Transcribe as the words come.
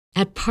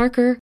At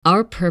Parker,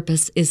 our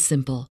purpose is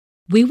simple.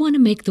 We want to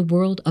make the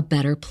world a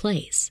better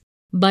place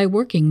by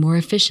working more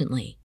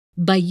efficiently,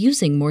 by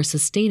using more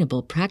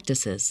sustainable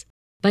practices,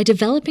 by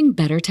developing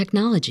better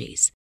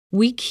technologies.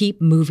 We keep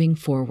moving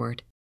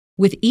forward.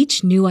 With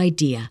each new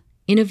idea,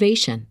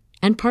 innovation,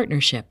 and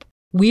partnership,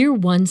 we're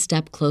one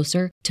step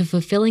closer to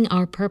fulfilling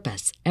our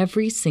purpose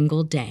every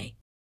single day.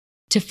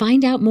 To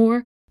find out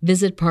more,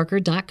 visit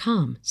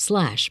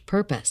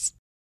parker.com/purpose.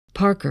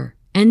 Parker,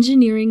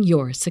 engineering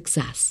your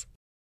success.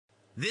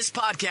 This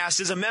podcast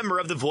is a member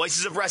of the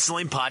Voices of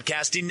Wrestling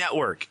Podcasting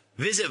Network.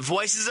 Visit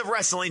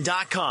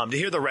voicesofwrestling.com to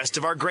hear the rest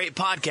of our great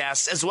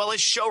podcasts, as well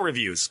as show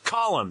reviews,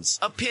 columns,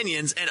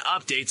 opinions, and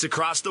updates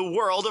across the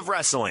world of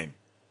wrestling.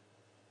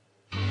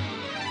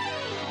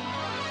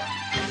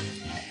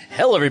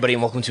 Hello, everybody,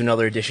 and welcome to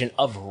another edition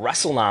of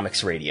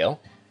Wrestlenomics Radio.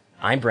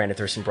 I'm Brandon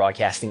Thurston,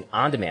 broadcasting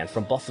on demand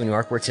from Buffalo, New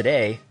York, where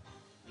today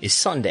is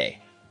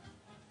Sunday,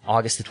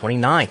 August the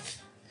 29th,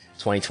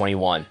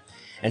 2021.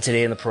 And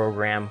today in the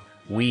program,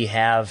 we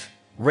have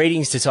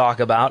ratings to talk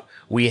about.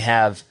 We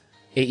have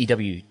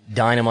AEW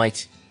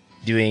Dynamite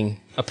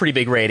doing a pretty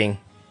big rating.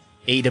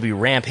 AEW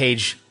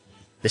Rampage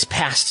this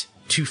past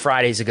 2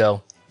 Fridays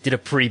ago did a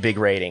pretty big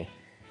rating.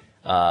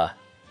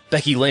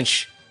 Becky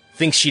Lynch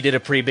thinks she did a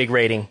pretty big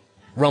rating.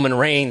 Roman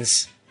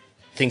Reigns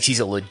thinks he's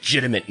a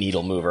legitimate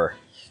needle mover.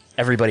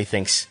 Everybody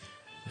thinks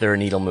they're a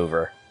needle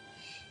mover.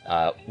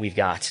 We've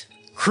got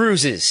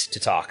cruises to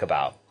talk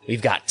about.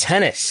 We've got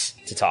tennis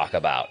to talk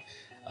about.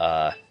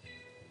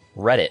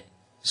 Reddit,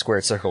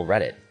 Squared Circle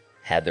Reddit,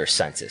 had their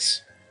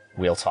census.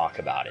 We'll talk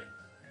about it.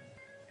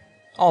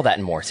 All that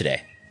and more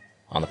today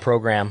on the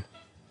program.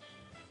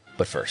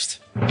 But first,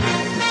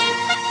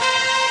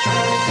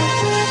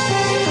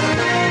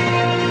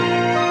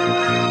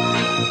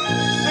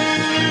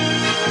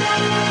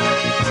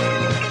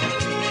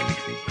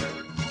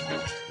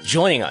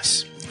 joining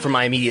us from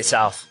my immediate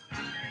south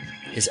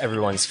is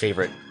everyone's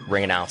favorite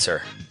ring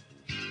announcer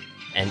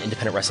and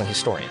independent wrestling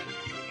historian,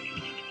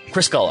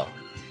 Chris Gullo,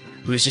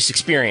 who has just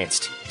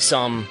experienced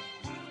some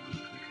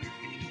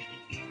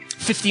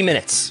 50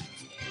 minutes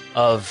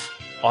of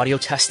audio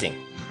testing.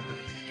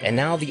 And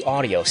now the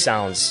audio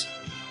sounds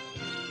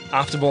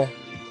optimal,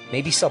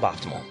 maybe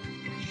suboptimal.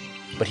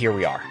 But here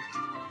we are.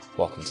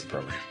 Welcome to the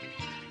program.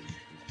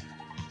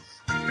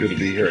 Good to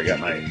be here. I got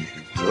my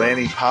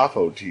Lanny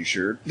Poffo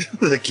t-shirt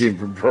that came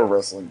from Pro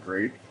Wrestling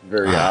Crate.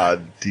 Very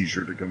odd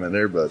t-shirt to come in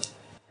there, but...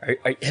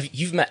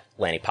 You've met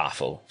Lanny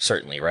Poffo,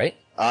 certainly, right?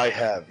 I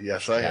have.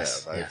 Yes, I have.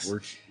 Yes. I've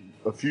worked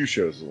a few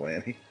shows with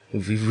Lanny.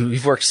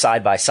 We've worked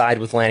side by side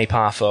with Lanny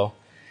Poffo.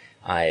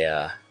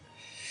 I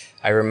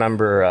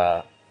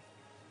remember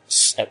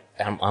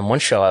on one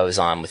show I was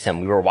on with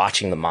him, we were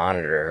watching the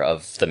monitor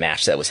of the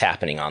match that was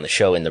happening on the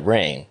show in the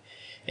ring,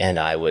 and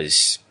I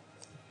was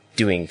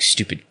doing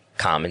stupid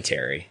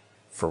commentary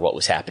for what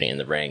was happening in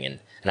the ring,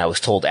 and I was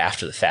told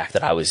after the fact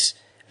that I was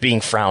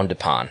being frowned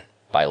upon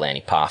by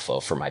Lanny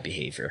Poffo for my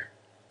behavior.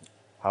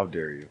 How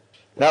dare you?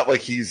 Not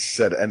like he's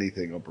said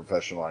anything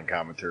unprofessional on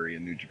commentary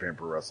in New Japan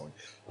Pro Wrestling.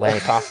 Lanny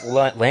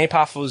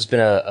Poffo has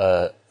been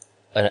a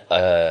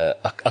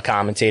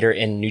commentator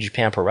in New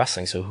Japan Pro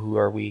Wrestling. So who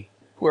are we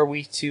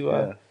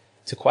to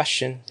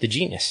question the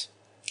genius?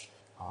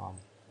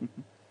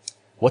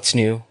 What's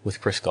new with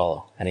Chris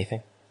Gullo?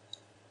 Anything?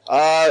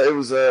 It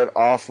was an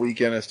off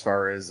weekend as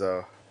far as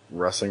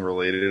wrestling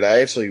related. I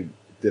actually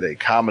did a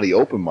comedy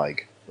open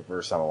mic for the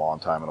first time in a long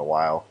time in a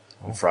while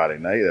on Friday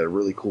night at a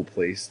really cool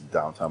place in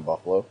downtown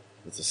Buffalo.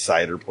 It's a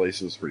cider place.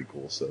 It was pretty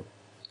cool. So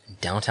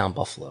downtown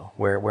Buffalo.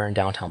 Where in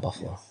downtown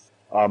Buffalo?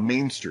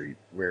 Main Street,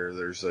 where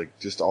there's like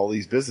just all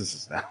these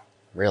businesses now.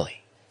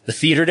 Really? The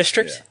theater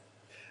district? Yeah.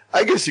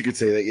 I guess you could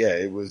say that. Yeah,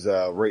 it was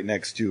right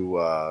next to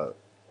a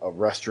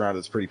restaurant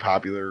that's pretty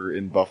popular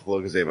in Buffalo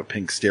because they have a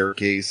pink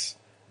staircase.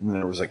 And then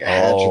there was like a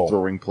hatchet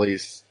throwing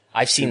place.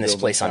 I've seen this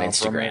place on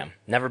Instagram.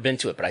 Never been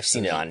to it, but I've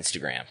seen it on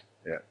Instagram.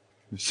 Yeah.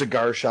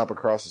 Cigar shop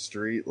across the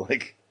street.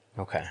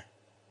 Okay.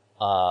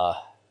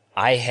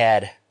 I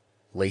had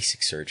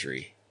LASIK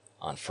surgery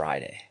on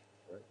Friday.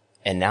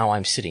 And now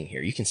I'm sitting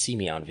here. You can see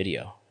me on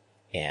video.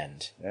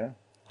 And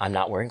I'm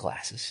not wearing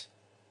glasses.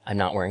 I'm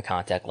not wearing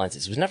contact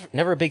lenses. Was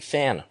never a big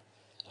fan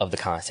of the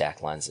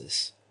contact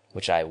lenses,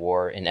 which I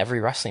wore in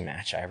every wrestling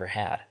match I ever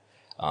had.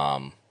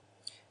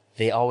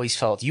 They always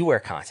felt... You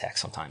wear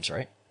contacts sometimes,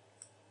 right?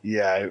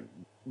 Yeah, I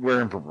wear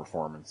them for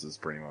performances,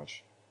 pretty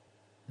much.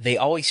 They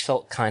always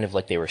felt kind of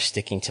like they were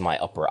sticking to my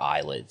upper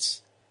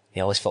eyelids. They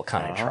always felt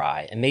kind of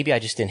dry. And maybe I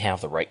just didn't have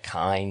the right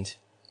kind.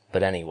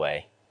 But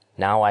anyway,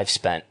 now I've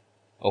spent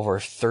over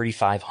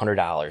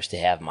 $3,500 to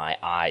have my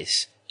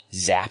eyes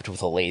zapped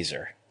with a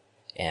laser.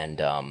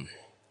 And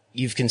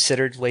you've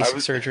considered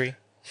LASIK surgery?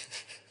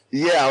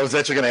 Yeah, I was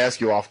actually going to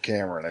ask you off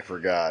camera, and I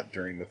forgot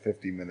during the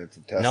 50 minutes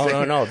of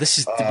testing. No. This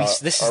is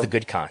the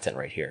good content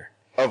right here.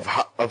 Of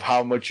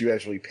how much you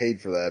actually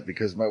paid for that,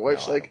 because my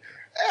wife's like,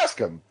 ask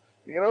him.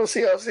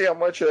 See how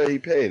much he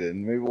paid,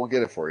 and maybe we'll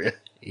get it for you.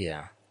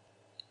 Yeah,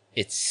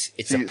 it's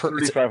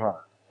 $3,500.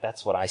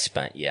 That's what I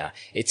spent. Yeah.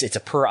 It's a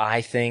per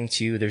eye thing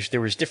too.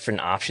 There was different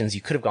options.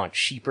 You could have gone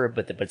cheaper,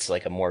 but it's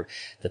like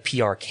the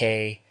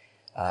PRK,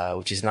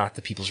 which is not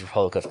the People's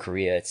Republic of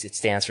Korea. It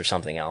stands for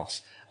something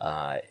else.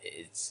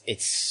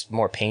 It's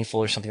more painful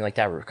or something like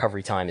that.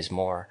 Recovery time is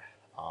more.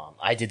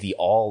 I did the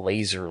all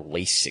laser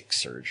LASIK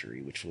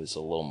surgery, which was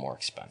a little more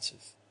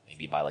expensive,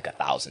 maybe by like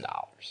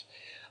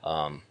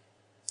 $1,000.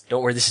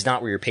 Don't worry. This is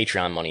not where your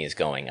Patreon money is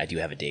going. I do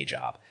have a day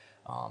job.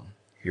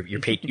 Your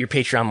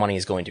Patreon money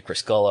is going to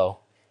Chris Gullo.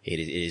 It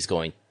is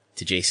going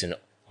to Jason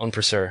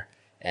Unpresser,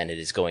 and it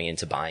is going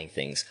into buying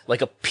things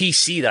like a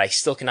PC that I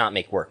still cannot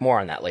make work.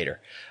 More on that later.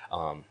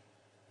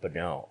 But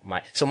no,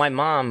 my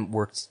mom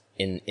worked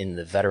in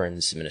the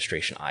Veterans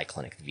Administration eye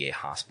clinic, the VA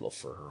hospital,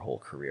 for her whole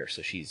career.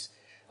 So she's,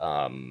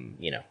 an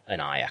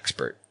eye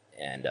expert.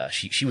 And,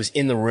 she was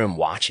in the room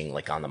watching,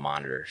 like, on the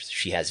monitor.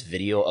 She has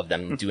video of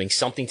them doing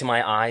something to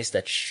my eyes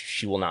that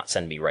she will not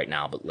send me right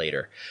now, but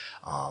later.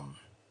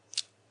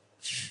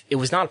 It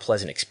was not a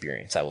pleasant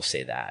experience. I will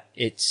say that.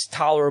 It's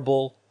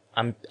tolerable.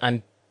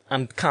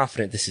 I'm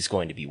confident this is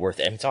going to be worth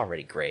it. I mean, it's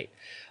already great.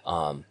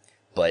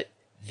 But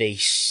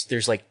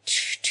there's like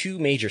two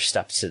major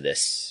steps to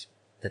this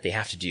that they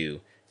have to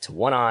do to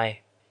one eye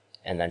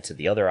and then to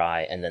the other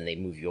eye, and then they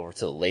move you over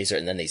to the laser,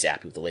 and then they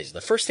zap you with the laser.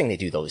 The first thing they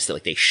do, though, is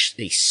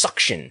they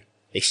suction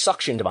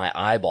to my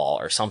eyeball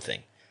or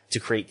something to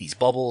create these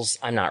bubbles.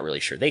 I'm not really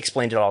sure. They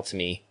explained it all to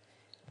me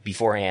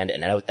beforehand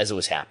and as it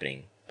was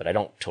happening, but I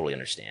don't totally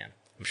understand.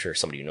 I'm sure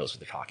somebody who knows what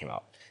they're talking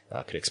about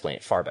could explain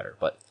it far better.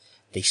 But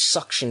they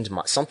suctioned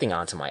something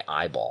onto my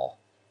eyeball,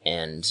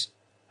 and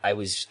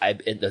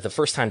the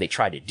first time they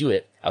tried to do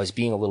it, I was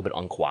being a little bit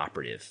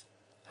uncooperative,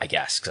 I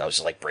guess, because I was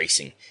just like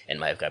bracing, and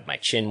my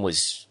chin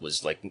was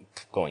like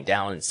going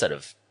down instead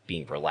of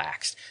being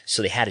relaxed.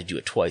 So they had to do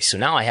it twice. So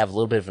now I have a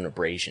little bit of an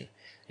abrasion,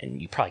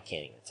 and you probably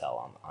can't even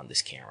tell on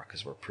this camera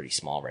because we're pretty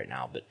small right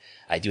now. But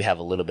I do have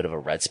a little bit of a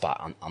red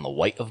spot on the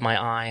white of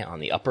my eye, on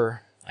the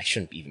upper. I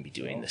shouldn't even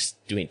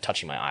be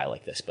touching my eye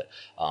like this, but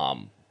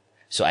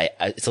so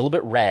it's a little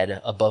bit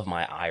red above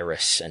my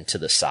iris and to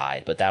the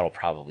side, but that'll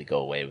probably go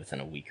away within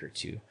a week or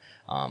two.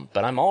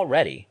 But I'm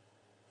already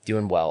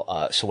doing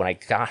well. So when I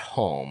got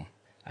home,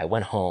 I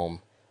went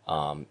home,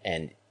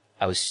 and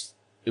it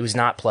was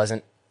not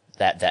pleasant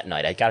that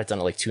night. I got it done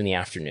at like 2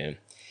 p.m,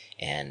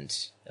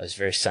 and I was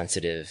very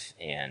sensitive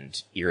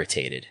and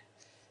irritated.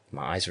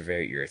 My eyes were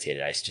very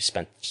irritated. I just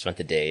spent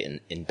the day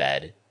in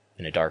bed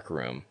in a dark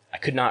room. I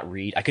could not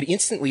read. I could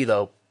instantly,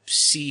 though,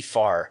 see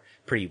far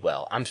pretty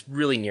well. I'm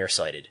really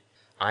nearsighted.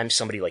 I'm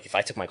somebody, like, if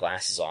I took my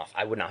glasses off,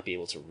 I would not be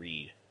able to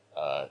read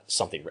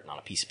something written on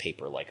a piece of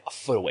paper like a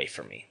foot away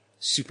from me.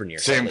 Super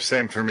nearsighted.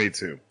 Same for me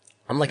too.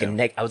 I'm like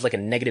I was like a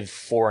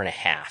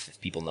 -4.5, if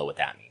people know what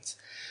that means.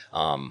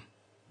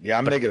 Yeah,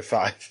 I'm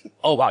 -5.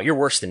 Oh wow, you're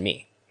worse than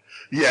me.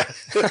 Yeah.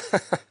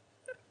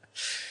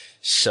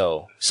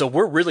 So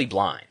we're really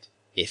blind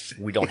if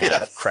we don't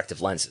have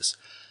corrective lenses.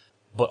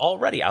 But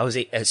already I was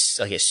as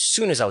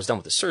soon as I was done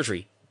with the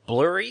surgery,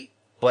 blurry,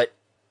 but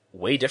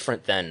way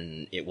different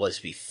than it was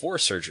before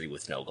surgery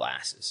with no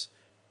glasses.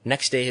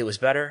 Next day it was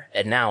better,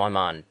 and now I'm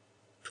on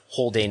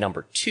whole day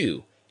number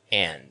 2,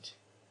 and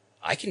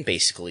I can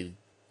basically,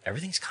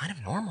 everything's kind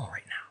of normal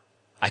right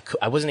now.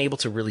 I wasn't able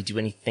to really do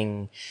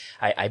anything.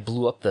 I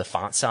blew up the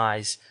font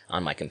size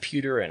on my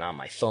computer and on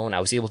my phone. I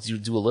was able to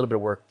do a little bit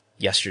of work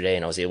yesterday,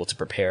 and I was able to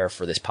prepare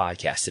for this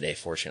podcast today,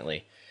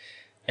 fortunately.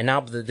 And now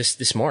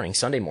this morning,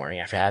 Sunday morning,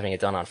 after having it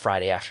done on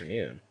Friday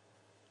afternoon,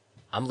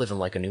 I'm living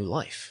like a new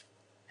life.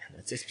 And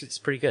it's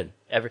pretty good.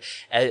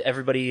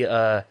 Everybody,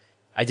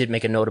 I did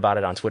make a note about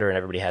it on Twitter, and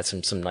everybody had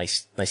some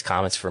nice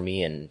comments for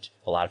me, and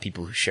a lot of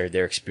people who shared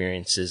their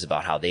experiences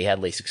about how they had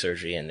LASIK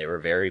surgery, and they were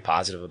very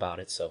positive about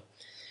it. So,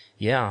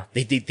 yeah,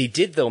 they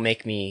did though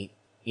make me,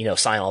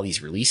 sign all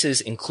these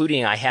releases,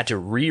 including I had to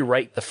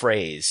rewrite the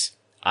phrase.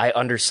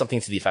 Something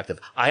to the effect of,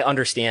 I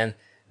understand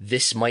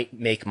this might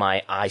make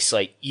my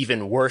eyesight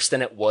even worse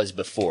than it was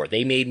before.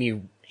 They made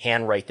me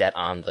handwrite that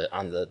on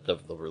the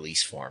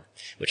release form,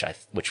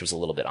 which was a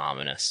little bit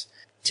ominous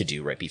to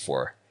do right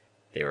before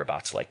they were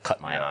about to like cut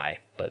my eye.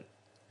 But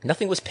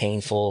nothing was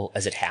painful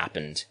as it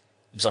happened.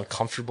 It was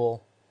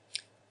uncomfortable.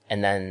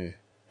 And then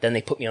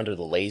they put me under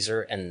the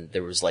laser, and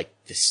there was like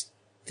this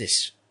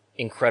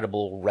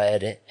incredible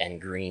red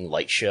and green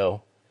light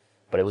show,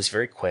 but it was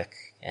very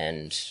quick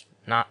and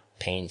not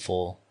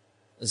painful.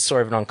 It was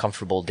sort of an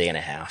uncomfortable day and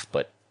a half,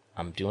 but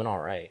I'm doing all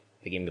right.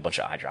 They gave me a bunch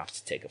of eye drops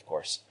to take, of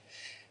course.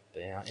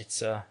 But yeah,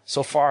 it's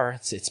so far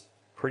it's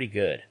pretty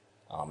good.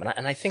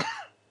 And I think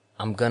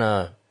I'm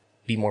gonna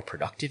be more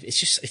productive.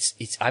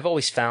 It's I've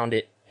always found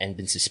it and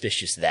been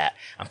suspicious that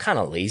I'm kind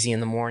of lazy in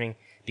the morning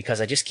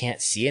because I just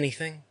can't see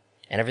anything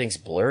and everything's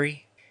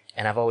blurry.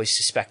 And I've always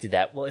suspected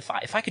that, well, if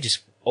I could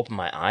just open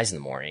my eyes in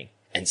the morning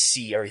and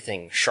see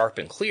everything sharp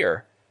and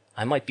clear,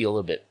 I might be a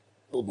little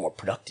more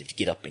productive to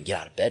get up and get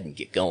out of bed and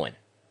get going.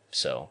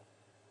 So,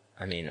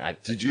 I mean,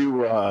 Did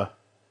you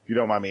If you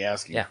don't mind me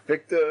asking, Yeah.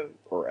 Ficta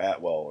or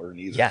Atwell or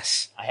neither?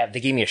 Yes, I have. They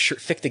gave me a shirt.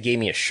 Ficta gave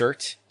me a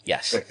shirt.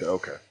 Yes. Ficta,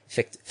 okay.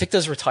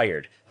 Ficta's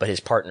retired, but his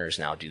partners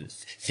now do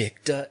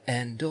Ficta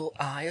and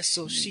I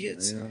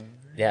Associates.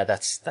 Yeah,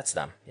 that's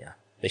them. Yeah,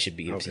 they should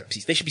be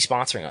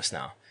sponsoring us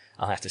now.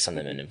 I'll have to send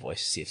them an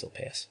invoice, see if they'll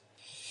pay us.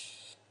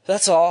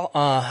 That's all.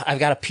 I've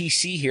got a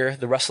PC here,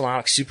 the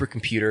Wrestlenomics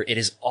supercomputer. It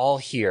is all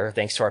here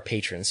thanks to our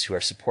patrons who are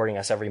supporting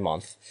us every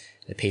month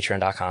at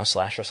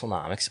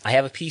patreon.com/Wrestlenomics. I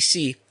have a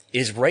PC. It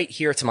is right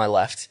here to my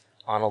left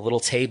on a little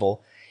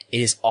table.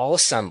 It is all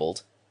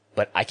assembled,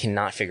 but I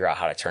cannot figure out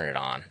how to turn it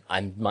on.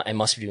 I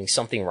must be doing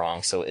something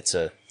wrong, so it's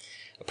a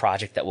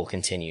project that will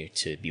continue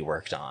to be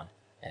worked on,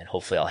 and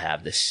hopefully I'll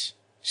have this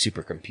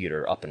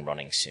supercomputer up and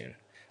running soon.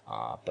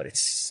 But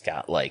it's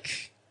got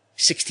like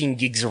 16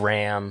 gigs of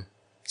RAM.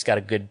 It's got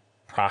a good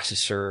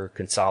processor,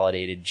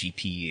 consolidated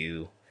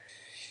GPU,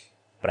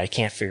 but I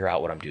can't figure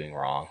out what I'm doing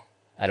wrong.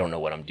 I don't know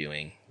what I'm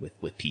doing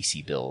with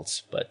PC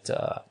builds, but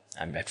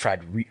I've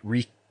tried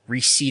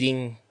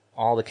reseating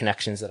all the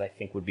connections that I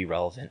think would be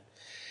relevant,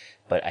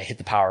 but I hit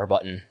the power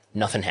button,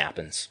 nothing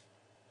happens.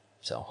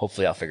 So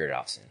hopefully I'll figure it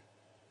out soon.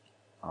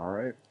 All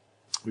right.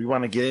 We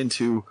want to get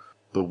into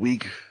the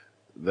week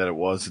that it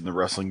was in the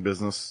wrestling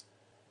business.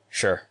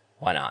 Sure,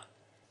 why not?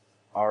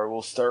 All right,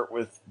 we'll start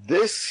with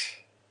this.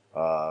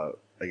 I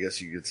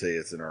guess you could say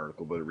it's an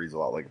article, but it reads a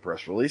lot like a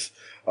press release.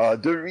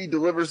 WWE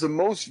delivers the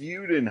most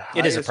viewed and highest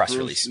It is a press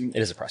release.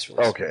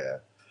 Okay.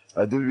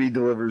 WWE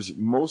delivers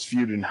most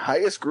viewed and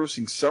highest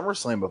grossing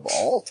SummerSlam of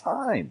all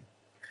time.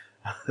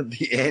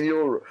 The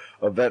annual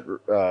event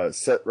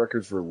set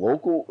records for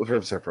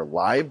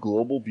live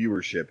global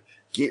viewership,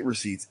 gate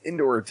receipts,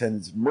 indoor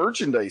attendance,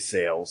 merchandise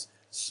sales,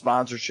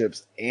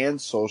 sponsorships, and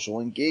social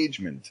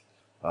engagement.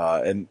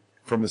 And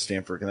from the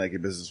Stamford,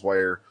 Connecticut Business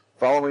Wire,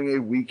 following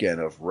a weekend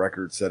of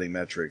record-setting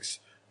metrics,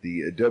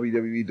 the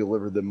WWE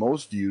delivered the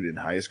most viewed and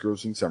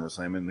highest-grossing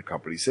SummerSlam in the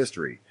company's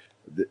history.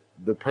 This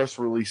press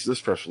release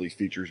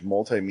features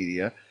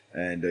multimedia,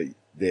 and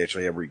they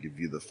actually have where you can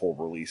view the full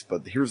release.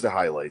 But here's the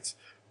highlights: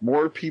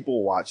 more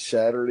people watched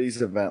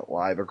Saturday's event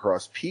live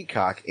across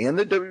Peacock and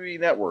the WWE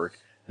Network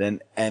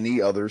than any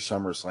other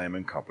SummerSlam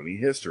in company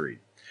history.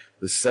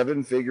 The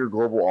seven-figure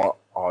global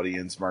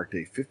audience marked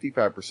a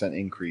 55%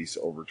 increase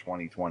over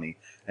 2020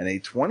 and a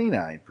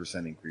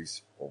 29%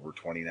 increase over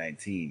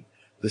 2019.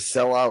 The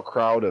sellout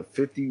crowd of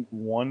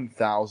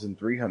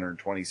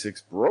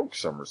 51,326 broke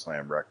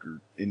SummerSlam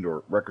records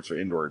for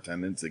indoor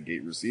attendance and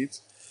gate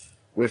receipts,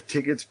 with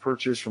tickets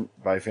purchased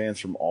by fans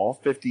from all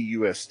 50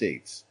 U.S.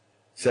 states.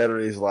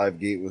 Saturday's live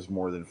gate was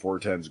more than 4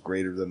 times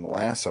greater than the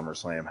last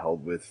SummerSlam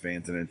held with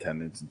fans in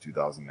attendance in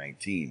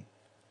 2019.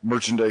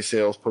 Merchandise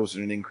sales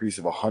posted an increase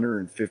of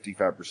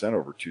 155%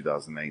 over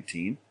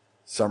 2019.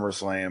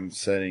 SummerSlam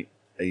setting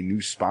a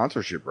new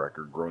sponsorship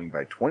record, growing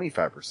by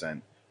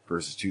 25%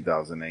 versus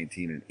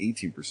 2019 and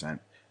 18%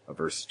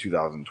 versus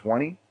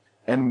 2020.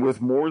 And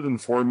with more than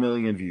 4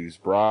 million views,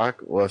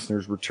 Brock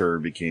Lesnar's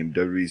return became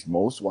WWE's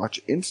most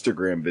watched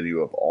Instagram video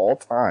of all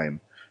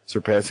time,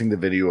 surpassing the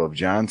video of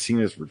John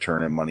Cena's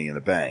return at Money in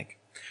the Bank.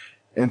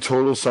 In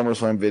total,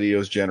 SummerSlam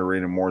videos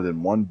generated more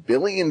than 1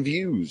 billion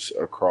views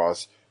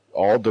across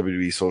all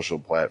WWE social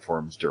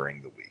platforms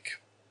during the week.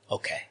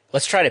 Okay,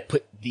 let's try to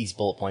put these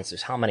bullet points.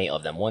 There's how many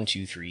of them? 1,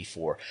 2, 3,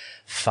 4,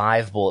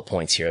 5 bullet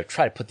points here. I'll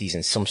try to put these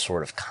in some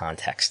sort of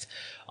context.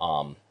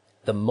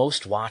 The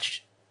most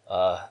watched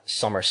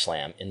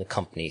SummerSlam in the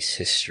company's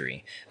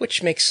history,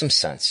 which makes some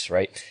sense,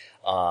 right?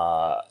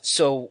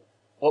 So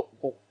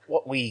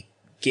what we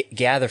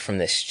gather from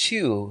this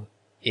too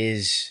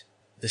is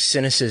the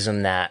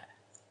cynicism that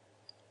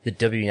the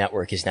W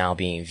Network is now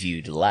being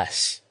viewed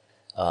less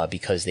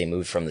because they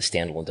moved from the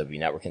standalone W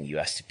Network in the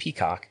U.S. to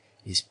Peacock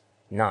is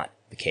not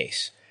the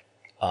case.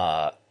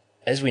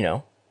 As we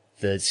know,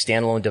 the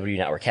standalone W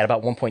Network had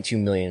about 1.2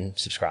 million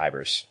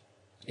subscribers.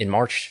 In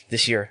March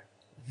this year,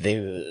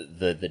 the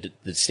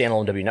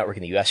standalone W Network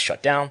in the U.S.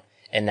 shut down,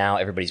 and now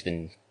everybody's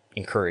been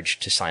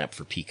encouraged to sign up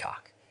for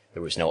Peacock.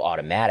 There was no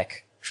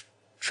automatic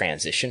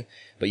transition,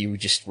 but you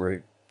just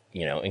were,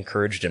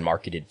 encouraged and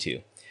marketed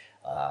to.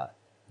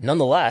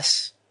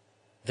 Nonetheless,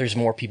 there's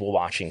more people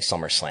watching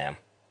SummerSlam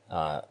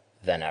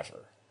than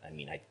ever. I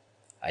mean,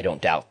 I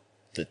don't doubt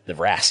the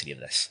veracity of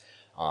this.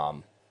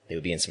 They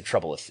would be in some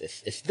trouble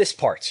if this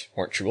part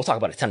weren't true. We'll talk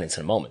about attendance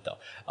in a moment, though.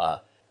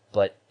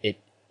 But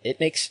it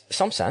makes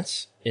some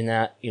sense in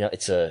that,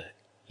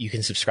 you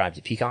can subscribe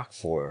to Peacock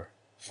for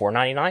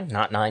 $4.99,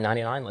 not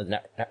 $9.99 like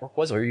the network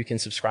was, or you can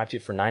subscribe to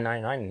it for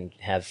 $9.99 and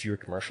have fewer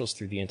commercials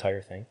through the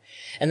entire thing.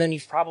 And then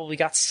you've probably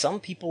got some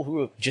people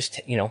who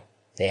just,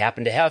 they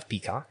happen to have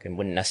Peacock and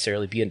wouldn't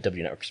necessarily be a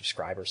W Network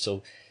subscriber.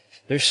 So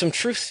there's some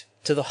truth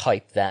to the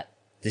hype that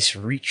this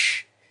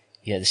reach,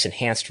 this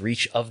enhanced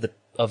reach of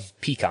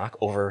Peacock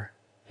over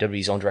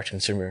WWE's own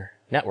direct-to-consumer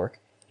network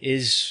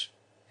is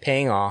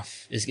paying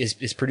off,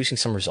 is producing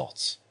some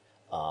results.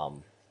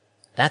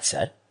 That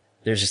said,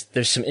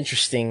 there's some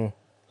interesting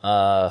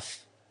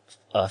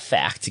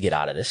fact to get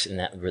out of this, in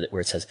that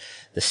where it says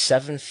the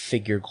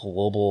 7-figure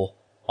global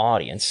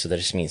audience, so that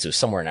just means it was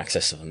somewhere in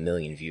excess of 1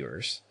 million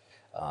viewers.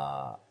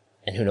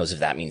 And who knows if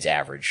that means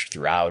average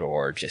throughout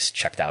or just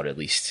checked out at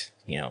least,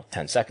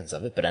 10 seconds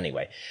of it. But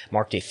anyway,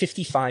 marked a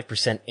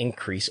 55%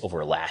 increase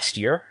over last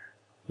year,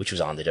 which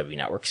was on the W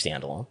Network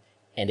standalone,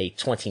 and a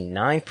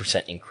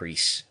 29%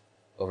 increase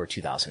over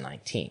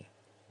 2019,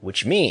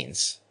 which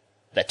means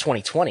that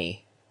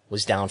 2020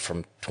 was down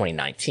from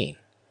 2019.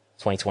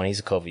 2020 is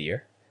a COVID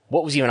year.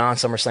 What was even on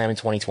SummerSlam in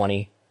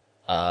 2020?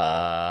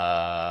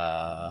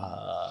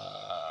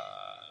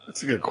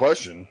 That's a good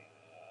question.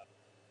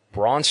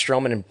 Braun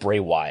Strowman and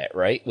Bray Wyatt,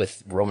 right?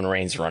 With Roman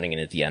Reigns running in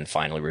at the end,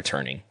 finally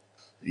returning.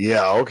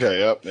 Yeah, okay,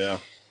 yep, yeah.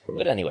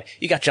 But anyway,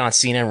 you got John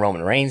Cena and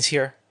Roman Reigns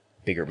here.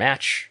 Bigger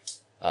match.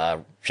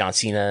 John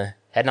Cena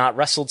had not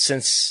wrestled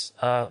since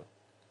the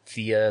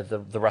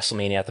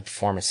WrestleMania at the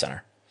Performance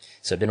Center.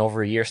 So it's been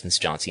over a year since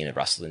John Cena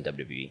wrestled in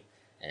WWE.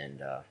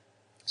 And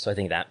so I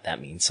think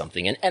that means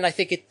something. And I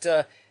think it...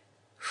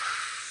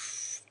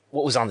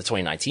 what was on the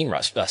 2019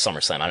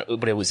 SummerSlam,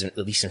 but it was at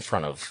least in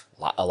front of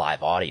a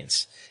live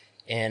audience.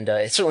 And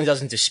it certainly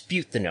doesn't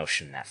dispute the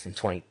notion that from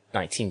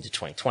 2019 to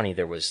 2020,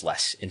 there was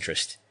less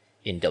interest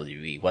in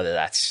WWE,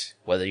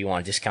 whether you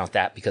want to discount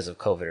that because of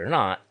COVID or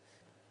not.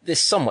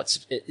 This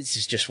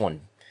is just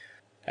one,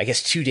 I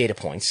guess, 2 data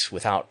points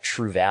without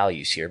true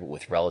values here, but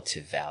with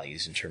relative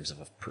values in terms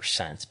of a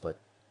percent. But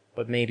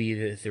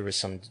maybe there was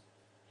some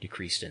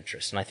decreased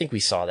interest. And I think we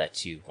saw that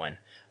too when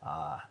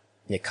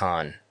Nick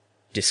Khan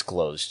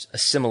disclosed a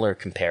similar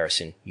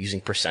comparison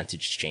using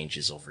percentage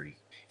changes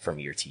from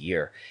year to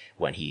year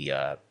when he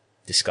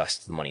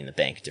discussed the Money in the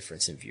Bank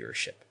difference in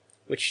viewership,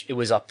 which it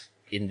was up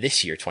in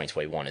this year,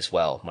 2021 as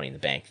well. Money in the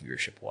Bank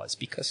viewership was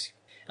because,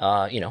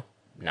 now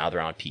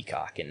they're on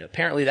Peacock, and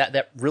apparently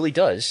that really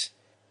does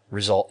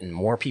result in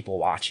more people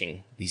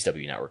watching these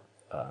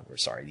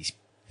these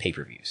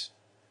pay-per-views.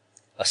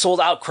 A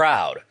sold-out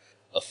crowd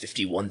of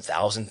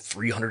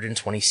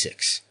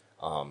 51,326.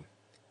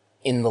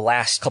 In the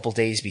last couple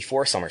days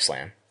before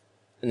SummerSlam,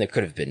 and there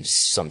could have been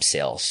some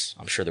sales.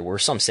 I'm sure there were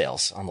some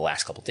sales on the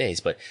last couple days,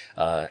 but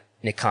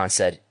Nick Khan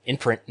said in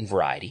print and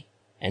Variety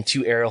and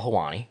to Ariel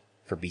Helwani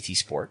for BT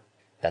Sport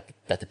that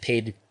the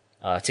paid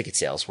ticket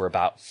sales were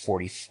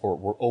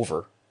were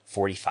over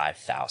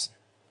 45,000.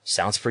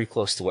 Sounds pretty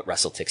close to what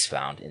WrestleTix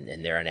found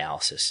in their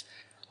analysis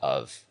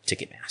of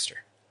Ticketmaster.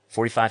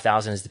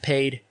 45,000 is the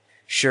paid.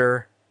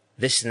 Sure,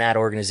 this and that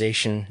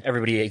organization,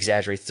 everybody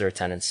exaggerates their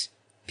attendance.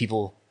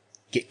 People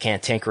get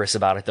cantankerous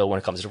about it though when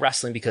it comes to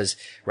wrestling because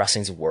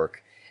wrestling's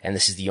work, and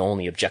this is the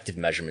only objective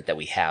measurement that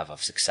we have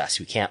of success.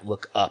 We can't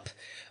look up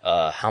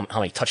how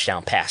many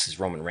touchdown passes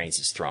Roman Reigns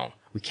has thrown.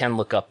 We can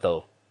look up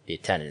though the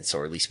attendance,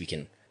 or at least we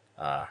can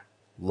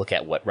look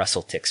at what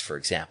WrestleTix, for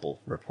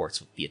example,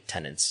 reports what the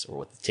attendance or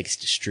what the tickets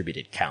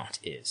distributed count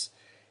is.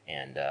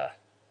 And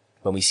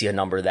when we see a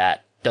number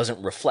that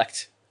doesn't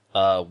reflect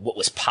what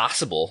was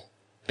possible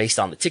based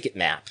on the ticket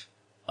map,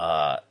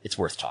 it's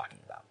worth talking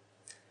about.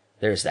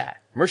 There's that.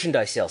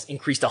 Merchandise sales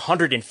increased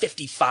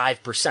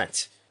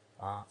 155%.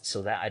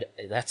 So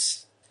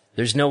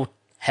there's no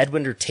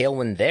headwind or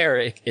tailwind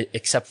there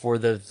except for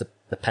the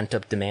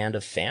pent-up demand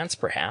of fans,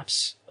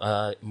 perhaps,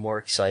 more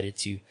excited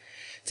to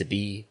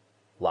be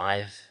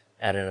live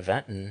at an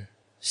event and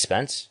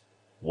spent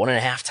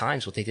 1.5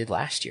 times what they did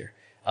last year.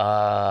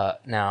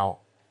 Now,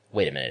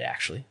 wait a minute,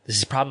 actually. This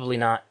is probably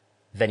not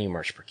venue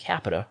merch per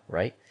capita,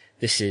 right?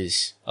 This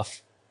is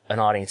an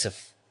audience of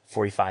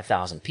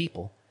 45,000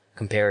 people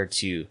compared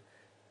to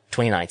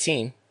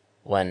 2019,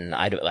 when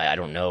I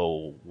don't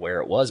know where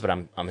it was, but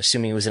I'm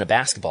assuming it was in a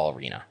basketball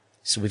arena.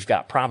 So we've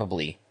got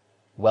probably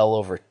well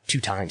over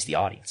 2 times the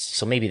audience.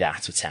 So maybe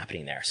that's what's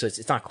happening there. So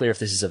it's not clear if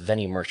this is a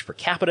venue merch per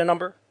capita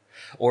number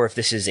or if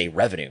this is a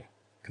revenue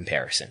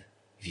comparison,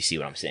 if you see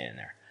what I'm saying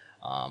there.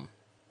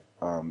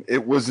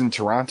 It was in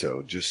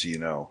Toronto, just so you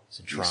know. It's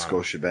in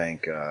Toronto.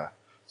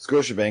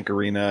 Scotiabank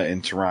Arena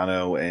in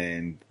Toronto,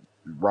 and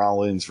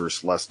Rollins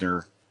versus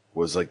Lesnar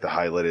was like the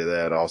highlight of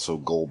that. Also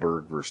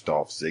Goldberg versus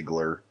Dolph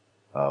Ziggler,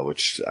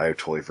 which I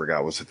totally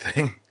forgot was a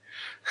thing.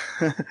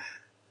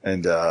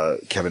 And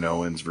Kevin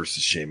Owens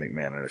versus Shane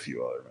McMahon and a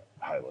few other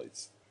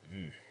highlights.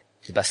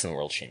 The best in the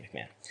world, Shane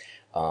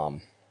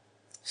McMahon.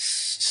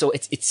 So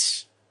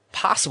it's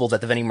possible that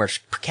the vending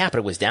merch per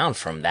capita was down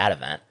from that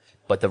event,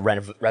 but the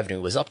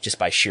revenue was up just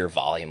by sheer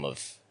volume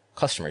of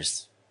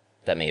customers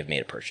that may have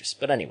made a purchase.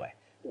 But anyway,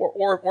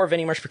 or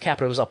vending merch per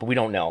capita was up, but we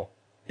don't know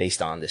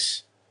based on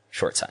this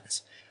short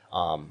sentence.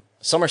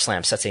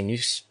 SummerSlam sets a new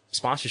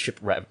sponsorship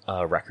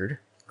record,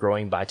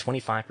 growing by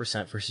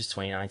 25% versus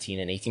 2019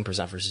 and 18%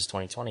 versus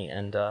 2020.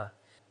 And I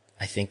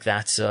think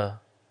that's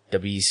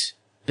WWE's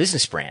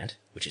business brand,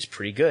 which is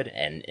pretty good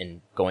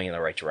and going in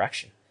the right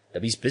direction.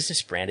 WWE's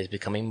business brand is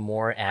becoming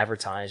more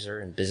advertiser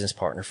and business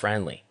partner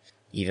friendly.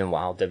 Even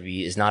while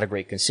WWE is not a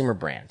great consumer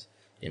brand,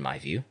 in my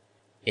view,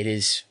 it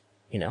is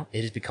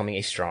becoming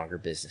a stronger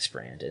business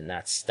brand. And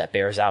that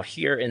bears out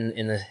here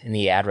in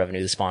the ad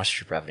revenue, the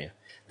sponsorship revenue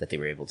that they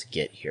were able to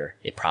get here.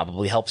 It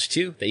probably helps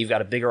too that you've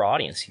got a bigger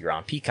audience. You're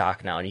on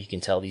Peacock now, and you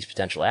can tell these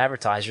potential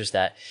advertisers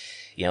that,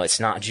 it's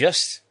not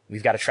just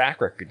we've got a track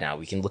record now.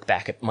 We can look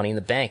back at Money in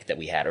the Bank that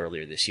we had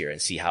earlier this year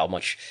and see how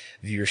much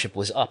viewership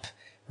was up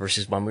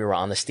versus when we were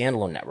on the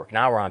standalone network.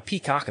 Now we're on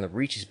Peacock and the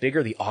reach is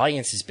bigger, the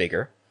audience is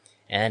bigger,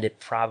 and it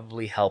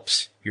probably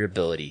helps your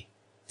ability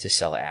to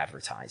sell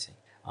advertising.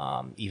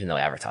 Even though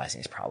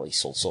advertising is probably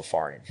sold so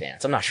far in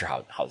advance. I'm not sure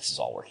how this is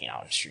all working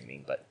out in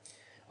streaming, but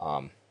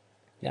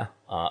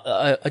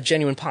a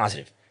genuine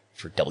positive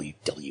for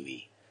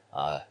WWE.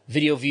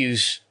 Video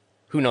views,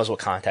 who knows what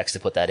context to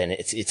put that in.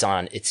 It's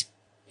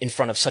in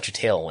front of such a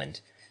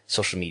tailwind,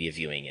 social media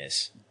viewing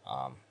is.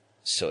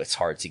 So it's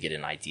hard to get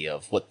an idea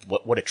of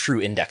what a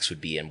true index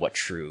would be and what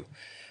true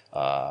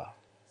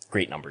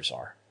great numbers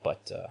are.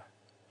 But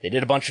they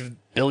did a bunch of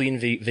billion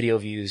video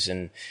views,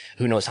 and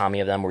who knows how many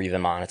of them were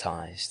even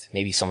monetized.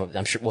 Maybe some of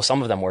them,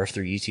 some of them were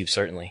through YouTube,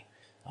 certainly.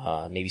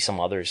 Maybe some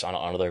others on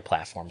other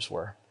platforms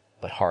were,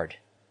 but hard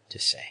to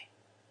say.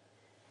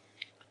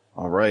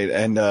 All right.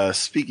 And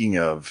speaking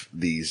of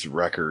these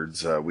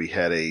records, we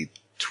had a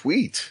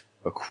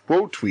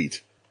quote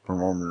tweet from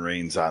Roman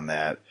Reigns on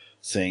that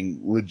saying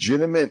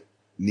legitimate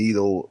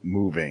needle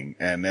moving.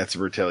 And that's a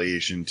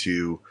retaliation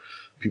to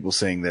people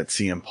saying that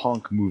CM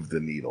Punk moved the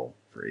needle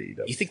for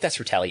AEW. You think that's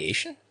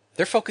retaliation?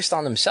 They're focused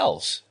on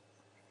themselves.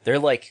 They're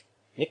like,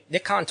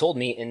 Nick Khan told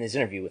me in his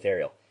interview with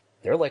Ariel,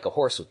 they're like a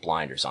horse with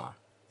blinders on.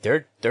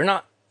 They're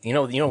not, you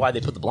know why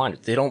they put the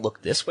blinders? They don't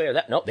look this way or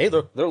that. No,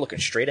 they're looking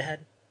straight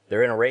ahead.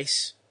 They're in a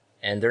race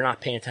and they're not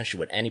paying attention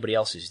to what anybody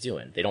else is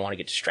doing. They don't want to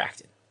get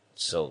distracted.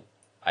 So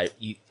I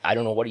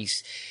don't know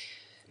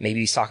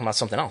maybe he's talking about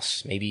something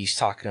else. Maybe he's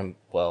talking,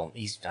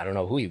 I don't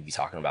know who he'd be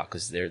talking about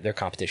because their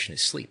competition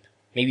is sleep.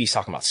 Maybe he's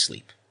talking about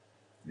sleep.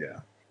 Yeah.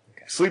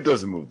 Okay. Sleep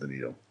doesn't move the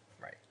needle.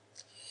 Right.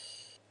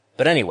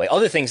 But anyway,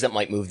 other things that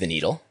might move the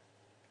needle,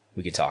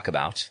 we could talk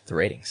about the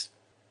ratings.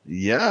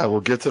 Yeah,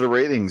 we'll get to the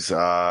ratings.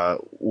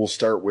 We'll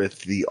start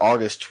with the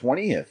August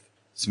 20th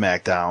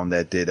SmackDown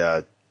that did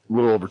a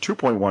little over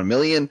 2.1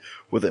 million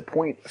with a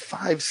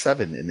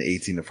 0.57 in the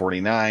 18 to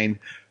 49.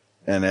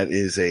 And that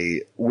is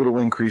a little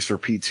increase for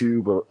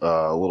P2, but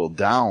a little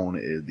down.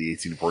 The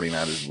 18 to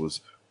 49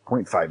 was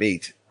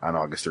 0.58 on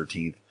August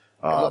 13th.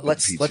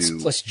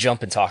 Let's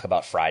jump and talk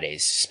about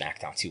Friday's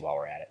SmackDown too while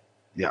we're at it.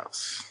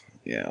 Yes.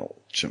 Yeah, we'll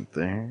jump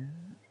there.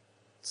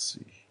 Let's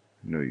see.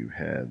 I know you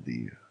had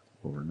the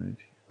overnight.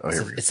 Oh,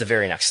 here we go. It's the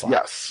very next slide.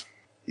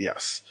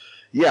 Yes.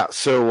 Yeah,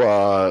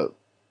 so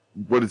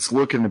what it's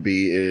looking to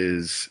be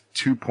is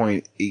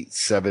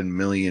 2.87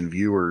 million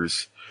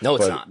viewers. No,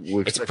 it's not.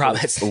 It's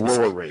probably a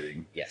lower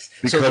rating. Yes.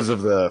 Because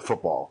of the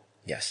football.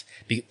 Yes.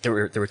 There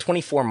were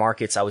 24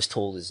 markets. I was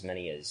told as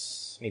many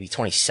as maybe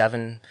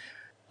 27.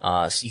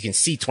 So you can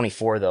see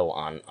 24 though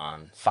on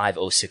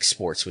 506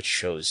 Sports, which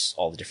shows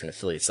all the different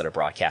affiliates that are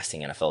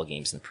broadcasting NFL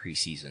games in the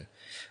preseason.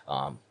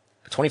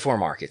 24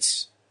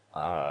 markets,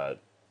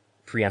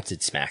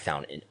 preempted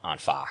SmackDown on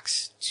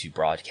Fox to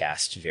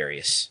broadcast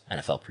various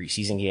NFL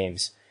preseason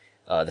games.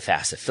 The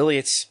FAST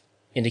affiliates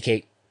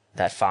indicate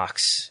that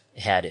Fox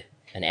had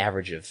an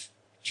average of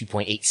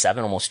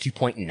 2.87, almost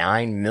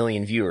 2.9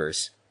 million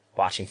viewers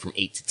watching from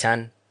 8 to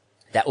 10.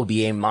 That would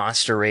be a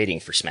monster rating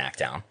for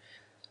SmackDown.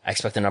 I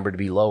expect the number to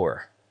be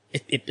lower.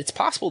 It's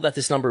possible that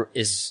this number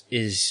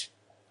is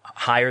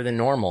higher than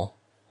normal,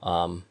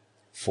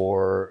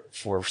 for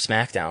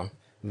SmackDown.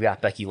 We've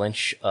got Becky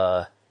Lynch,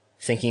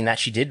 thinking that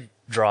she did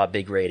draw a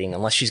big rating,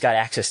 unless she's got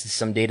access to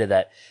some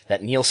data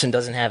that Nielsen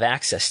doesn't have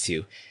access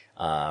to,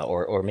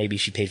 or maybe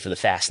she paid for the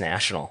Fast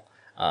National,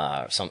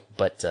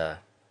 but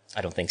I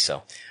don't think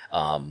so.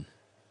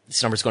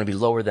 This number is going to be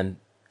lower than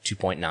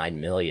 2.9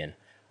 million,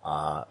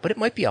 but it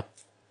might be up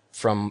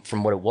from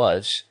what it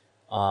was,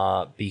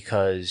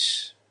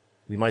 because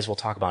we might as well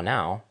talk about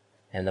now,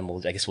 and then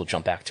I guess we'll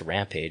jump back to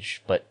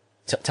Rampage. But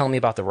tell me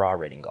about the Raw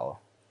rating, Gullo.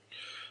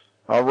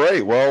 All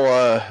right.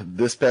 Well,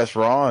 this past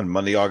Raw on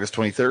Monday, August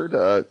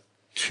 23rd,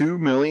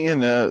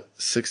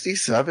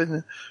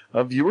 2,067,000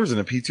 viewers in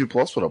a P2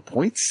 Plus with a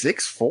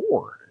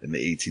 0.64 in the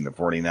 18 to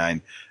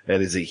 49.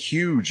 That is a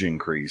huge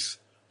increase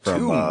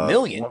from 2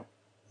 million.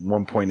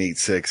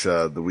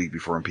 1.86 the week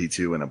before in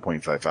P2 and a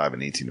 0.55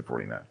 in 18 to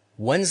 49.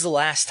 When's the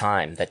last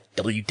time that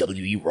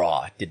WWE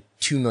Raw did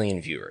 2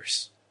 million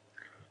viewers?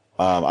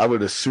 I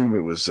would assume it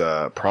was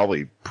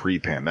probably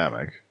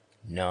pre-pandemic.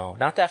 No,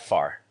 not that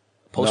far.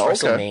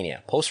 Post-WrestleMania.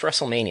 Okay.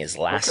 Post-WrestleMania is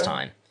the last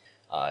time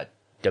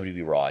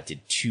WWE Raw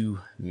did 2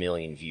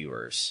 million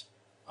viewers.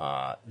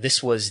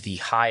 This was the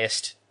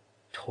highest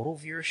total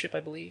viewership,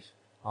 I believe.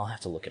 I'll have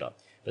to look it up.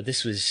 But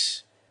this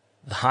was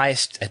the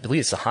highest, I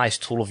believe it's the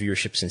highest total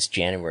viewership since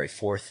January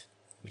 4th,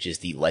 which is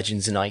the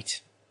Legends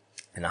Night,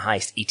 and the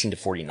highest 18 to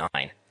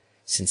 49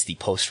 since the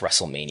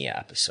post-WrestleMania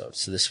episode.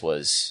 So this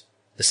was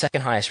the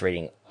second highest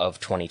rating of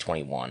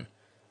 2021,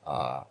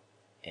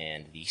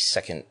 and the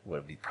second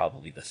would be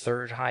probably the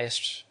third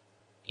highest,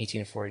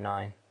 18 to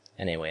 49.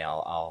 Anyway,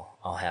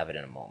 I'll have it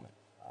in a moment.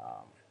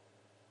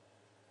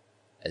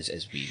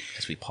 As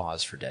we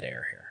pause for dead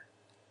air here.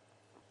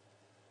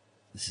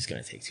 This is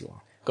going to take too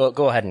long.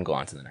 Go ahead and go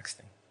on to the next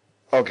thing.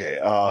 Okay.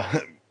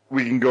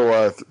 we can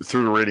go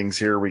through the ratings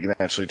here. We can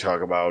actually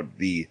talk about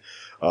the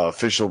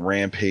official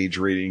Rampage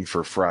rating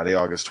for Friday,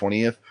 August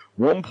 20th.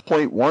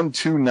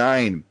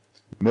 1.129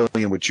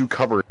 million, which you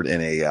covered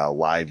in a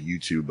live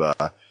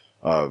YouTube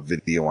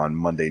video on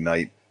Monday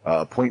night.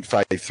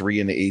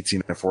 0.53 in the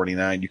 18 to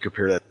 49. You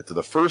compare that to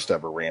the first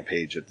ever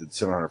Rampage that did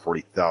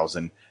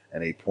 740,000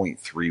 and a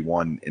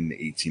 0.31 in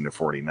the 18 to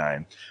 49.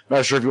 I'm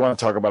not sure if you want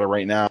to talk about it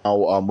right now.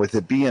 With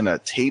it being a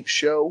tape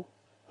show,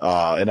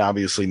 and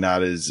obviously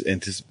not as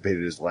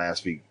anticipated as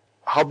last week,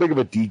 how big of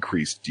a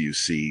decrease do you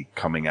see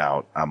coming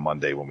out on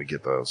Monday when we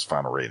get those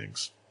final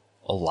ratings?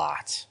 A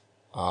lot.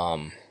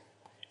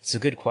 It's a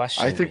good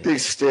question. I think they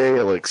stay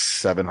at like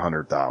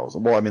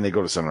 700,000. Well, I mean, they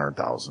go to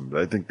 700,000,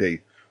 but I think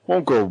they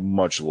won't go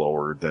much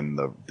lower than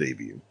the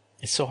debut.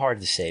 It's so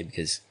hard to say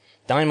because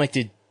Dynamite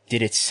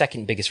did its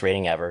second biggest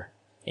rating ever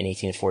in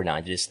 18 to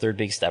 49, did its third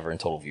biggest ever in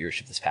total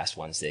viewership this past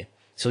Wednesday.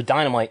 So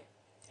Dynamite,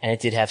 and it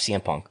did have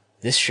CM Punk.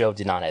 This show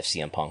did not have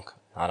CM Punk,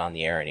 not on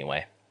the air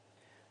anyway.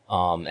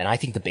 And I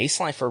think the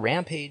baseline for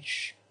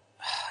Rampage,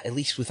 at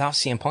least without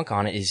CM Punk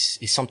on it, is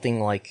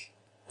something like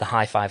the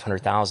high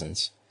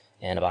 500,000s,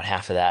 and about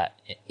half of that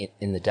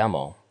in the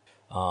demo.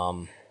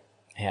 And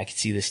I could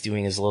see this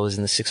doing as low as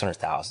in the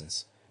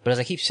 600,000s. But as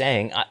I keep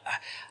saying,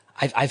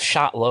 I've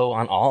shot low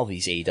on all of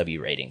these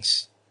AEW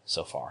ratings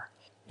so far.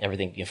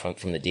 Everything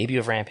from the debut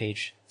of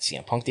Rampage,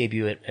 CM Punk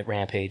debut at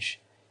Rampage,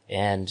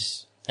 and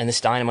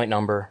this Dynamite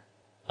number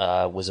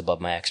was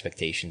above my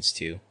expectations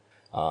too.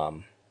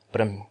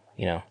 But I'm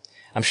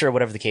sure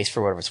whatever the case,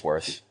 for whatever it's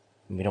worth,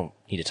 we don't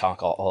need to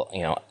talk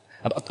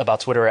about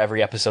Twitter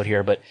every episode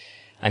here, but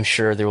I'm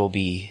sure there will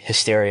be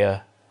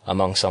hysteria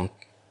among some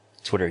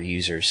Twitter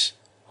users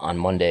on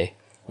Monday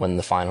when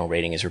the final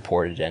rating is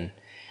reported, and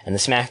the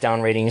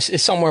SmackDown rating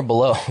is somewhere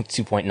below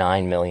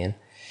 2.9 million,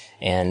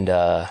 and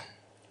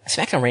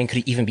SmackDown rating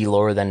could even be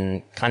lower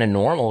than kind of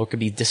normal, or could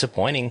be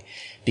disappointing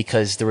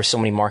because there were so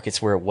many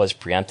markets where it was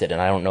preempted,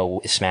 and I don't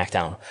know if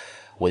SmackDown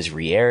was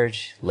re-aired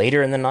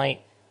later in the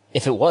night.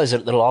 If it was,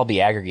 it'll all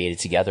be aggregated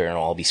together and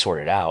it'll all be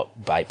sorted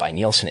out by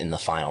Nielsen in the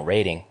final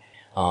rating.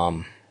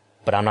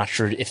 But I'm not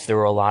sure if there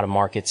were a lot of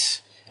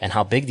markets and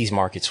how big these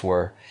markets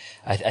were.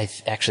 I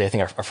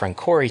think our friend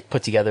Corey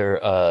put together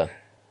an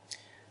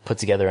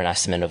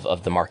estimate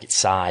of the market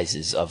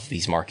sizes of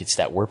these markets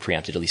that were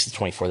preempted, at least the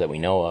 24 that we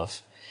know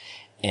of.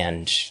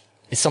 And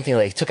it's something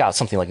like, took out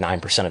something like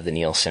 9% of the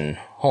Nielsen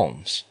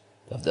homes,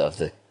 of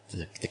the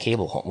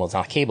cable home. Well, it's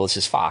not cable, it's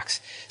just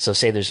Fox. So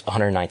say there's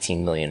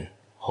 119 million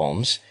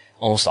homes.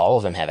 Almost all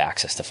of them have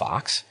access to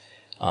Fox.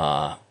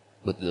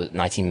 With the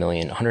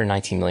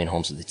 119 million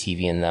homes with the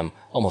TV in them,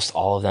 almost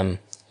all of them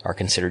are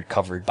considered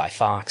covered by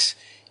Fox.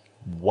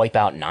 Wipe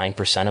out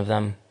 9% of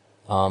them.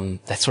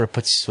 That sort of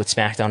puts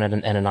SmackDown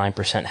at a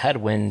 9%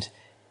 headwind,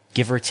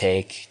 give or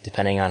take,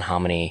 depending on how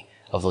many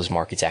of those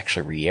markets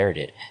actually re-aired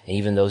it. And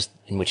even those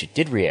in which it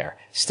did re-air,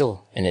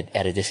 still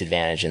at a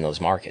disadvantage in those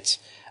markets.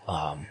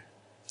 But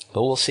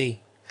we'll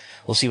see.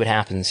 We'll see what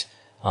happens.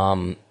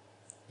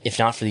 If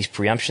not for these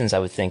preemptions, I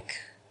would think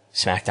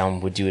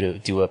SmackDown would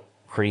do a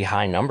pretty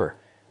high number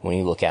when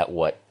you look at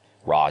what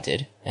Raw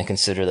did and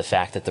consider the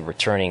fact that the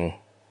returning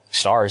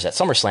stars at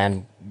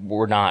SummerSlam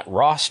were not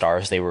Raw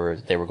stars. They were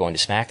going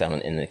to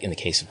SmackDown in the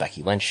case of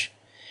Becky Lynch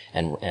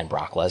and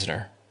Brock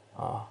Lesnar.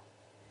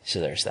 So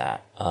there's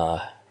that.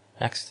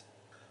 Next.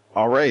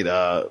 All right.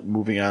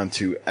 Moving on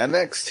to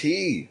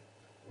NXT,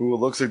 who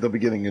looks like they'll be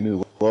getting a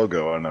new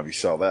logo. I don't know if you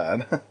saw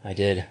that. I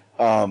did.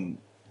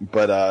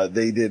 But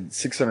they did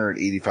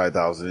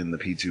 685,000 in the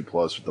P2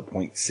 Plus with the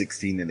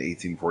 0.16 and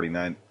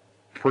 1849,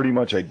 pretty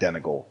much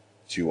identical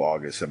to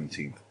August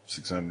 17th.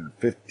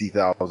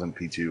 650,000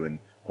 P2 and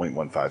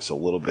 0.15, so a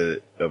little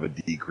bit of a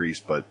decrease,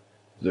 but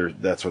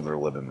that's where they're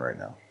living right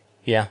now.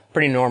 Yeah,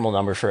 pretty normal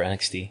number for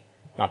NXT.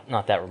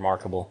 Not that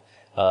remarkable.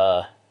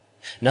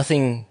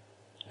 Nothing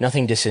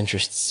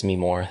disinterests me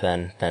more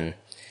than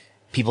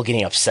people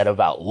getting upset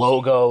about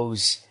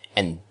logos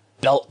and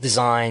belt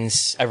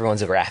designs.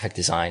 Everyone's a graphic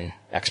design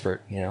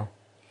expert, you know.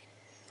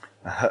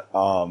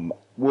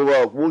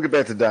 We'll get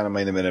back to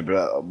Dynamite in a minute,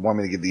 but want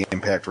me to give the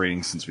Impact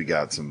rating since we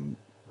got some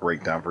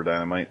breakdown for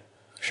Dynamite?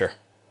 Sure.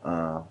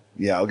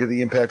 Yeah, I'll give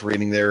the Impact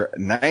rating there.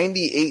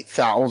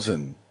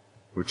 98,000,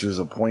 which is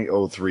a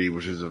 0.03,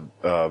 which is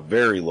a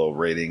very low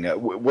rating.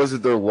 Was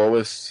it their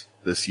lowest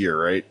this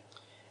year, right?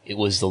 It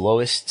was the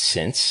lowest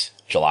since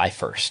July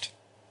 1st.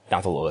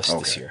 Not the lowest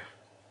this year.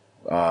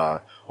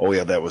 Oh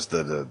yeah, that was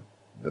the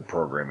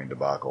programming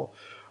debacle.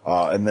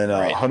 And then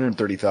Right.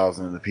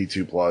 130,000 in the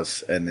P2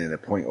 Plus, and then a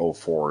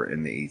 0.04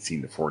 in the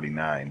 18 to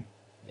 49.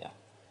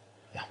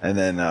 Yeah. And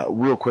then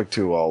real quick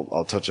too,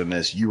 I'll touch on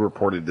this. You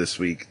reported this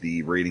week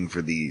the rating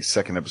for the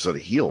second episode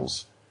of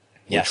Heels,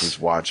 Yes. which was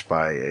watched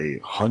by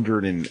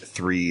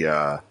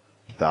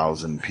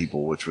 103,000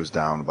 people, which was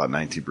down about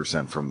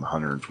 19% from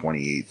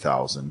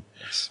 128,000.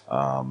 Yes.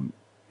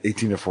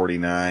 18 to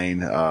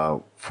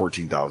 49,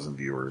 14,000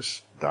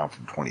 viewers, down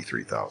from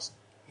 23,000.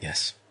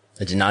 Yes.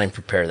 I did not even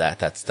prepare that.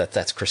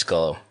 That's Chris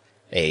Gullo,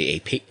 a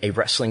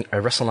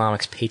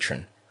Wrestlenomics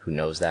patron who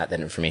knows that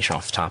information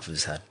off the top of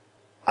his head.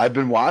 I've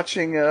been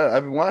watching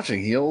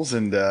Heels,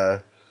 and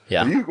have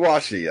you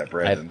watched it yet,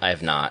 Brandon? I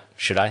have not.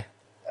 Should I?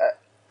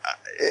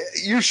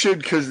 You should,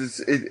 because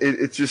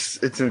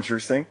it's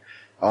interesting.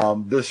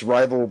 This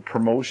rival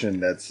promotion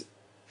that's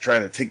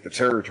trying to take the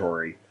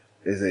territory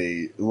have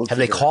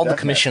they called the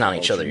commission on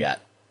each other yet?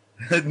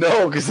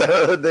 No, because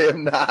they have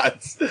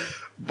not.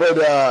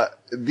 But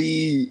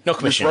no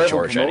commission in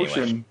Georgia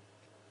anyway.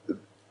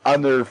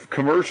 On their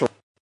commercials,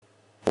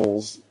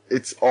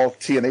 it's all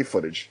TNA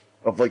footage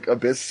of like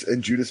Abyss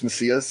and Judas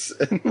Messias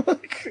and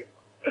like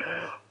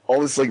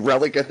all this like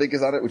relic I think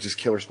is on it, which is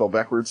killer spelled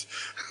backwards.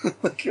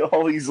 Like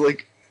all these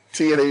like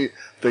TNA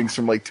things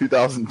from like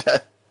 2010.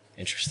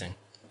 Interesting.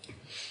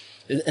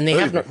 And they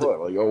have no,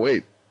 like, oh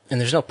wait.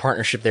 And there's no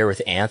partnership there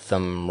with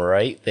Anthem,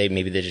 right?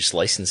 Maybe they just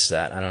licensed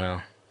that. I don't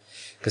know.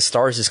 Because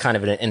Stars is kind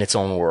of in its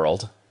own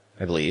world,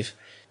 I believe.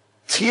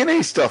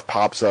 TNA stuff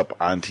pops up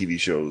on TV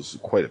shows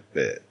quite a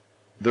bit.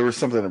 There was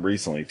something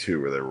recently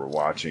too where they were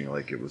watching,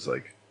 like it was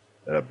like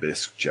an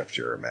Abyss Jeff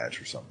Jarrett match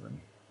or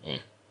something.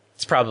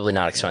 It's probably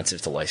not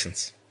expensive to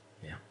license.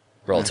 Yeah.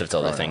 Relative to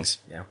other things.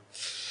 Yeah.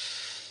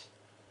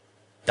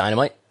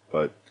 Dynamite?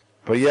 But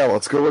yeah,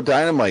 let's go with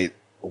Dynamite.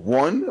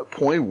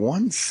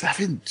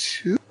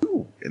 1.172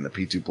 in the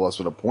P2 Plus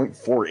with a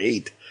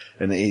 0.48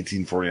 in the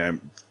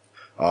 1849.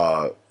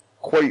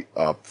 Quite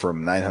up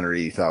from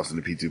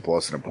 980,000 to P2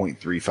 Plus and a 0.35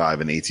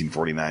 in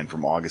 1849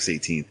 from August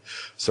 18th.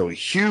 So a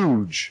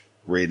huge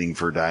rating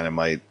for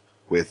Dynamite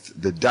with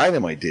the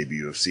Dynamite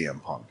debut of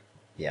CM Punk.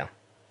 Yeah.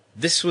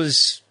 This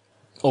was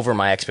over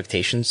my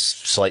expectations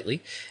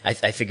slightly. I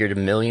figured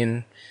 1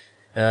 million,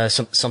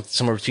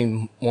 somewhere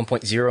between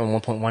 1.0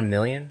 and 1.1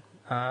 million,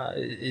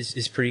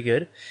 is pretty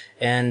good.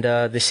 And,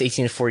 this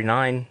 18 to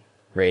 49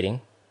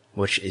 rating,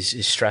 which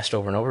is stressed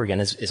over and over again,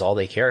 is all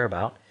they care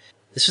about.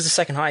 This was the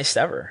second highest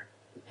ever.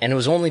 And it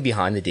was only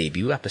behind the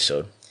debut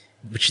episode,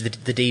 which the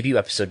debut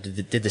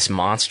episode did this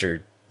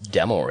monster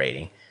demo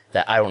rating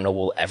that I don't know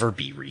will ever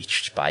be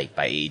reached by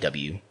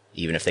AEW,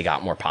 even if they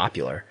got more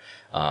popular.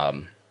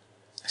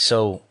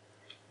 So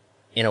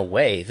in a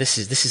way, this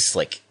is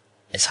like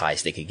as high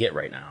as they could get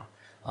right now.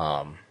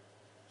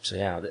 So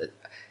yeah,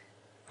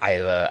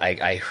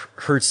 I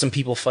heard some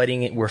people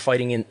were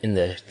fighting in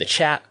the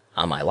chat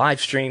on my live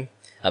stream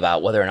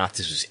about whether or not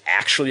this was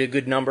actually a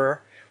good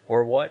number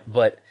or what,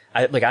 but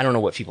I don't know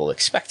what people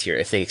expect here.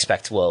 If they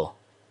expect, well,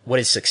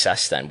 what is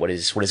success then? What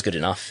is good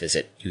enough? Is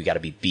it you got to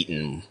be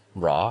beaten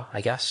Raw,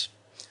 I guess?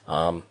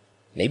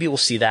 Maybe we'll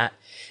see that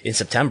in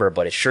September,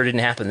 but it sure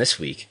didn't happen this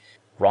week.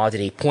 Raw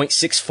did a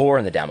 0.64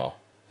 in the demo.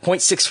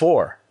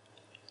 0.64.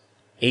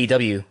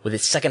 AEW, with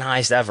its second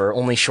highest ever,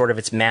 only short of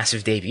its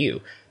massive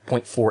debut,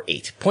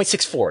 0.48.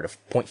 0.64 to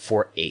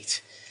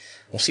 0.48.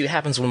 We'll see what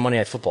happens when Monday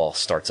Night Football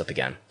starts up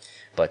again.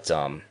 But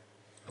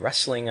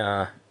wrestling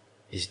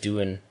is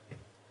doing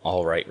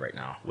all right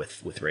now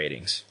with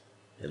ratings.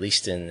 At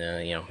least in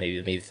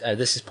maybe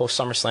this is post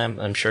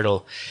SummerSlam. I'm sure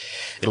it'll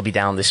be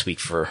down this week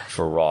for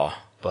Raw,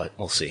 but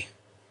we'll see.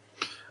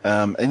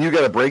 And you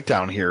got a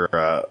breakdown here,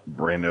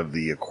 Brandon, of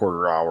the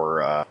quarter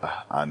hour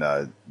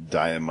on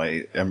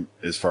Dynamite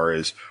as far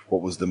as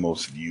what was the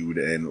most viewed.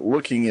 And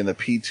looking in the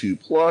P2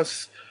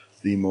 Plus,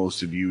 the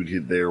most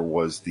viewed there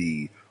was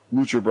the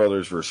Lucha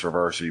Brothers versus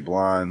Varsity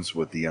Blondes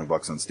with the Young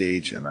Bucks on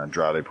stage and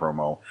Andrade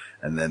promo,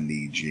 and then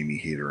the Jamie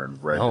Hayter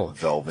and Red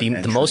Velvet.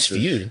 The most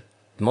viewed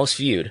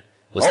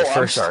was the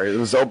first. I'm sorry, it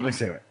was the opening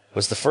segment.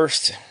 Was the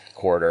first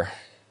quarter,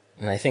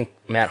 and I think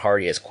Matt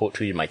Hardy has quote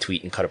tweeted my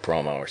tweet and cut a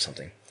promo or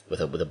something with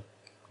a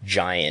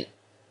giant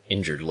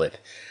injured lip.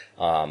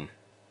 My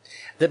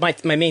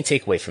main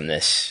takeaway from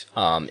this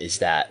is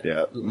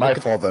that my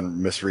fault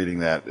on misreading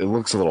that. It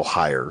looks a little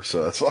higher,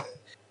 so that's why.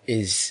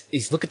 Is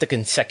look at the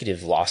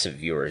consecutive loss of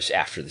viewers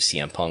after the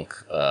CM Punk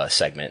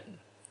segment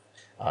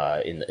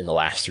in the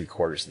last 3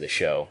 quarters of the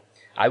show.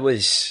 I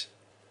was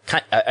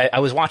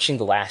watching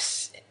the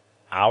last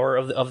hour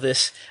of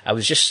this. I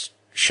was just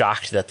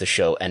shocked that the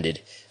show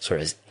ended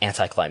sort of as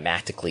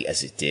anticlimactically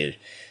as it did.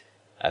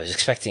 I was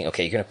expecting,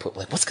 okay, you're gonna put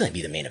what's gonna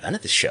be the main event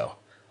of this show?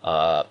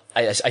 I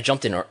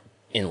jumped in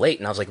late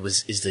and I was like,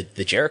 is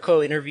the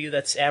Jericho interview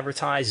that's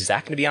advertised, is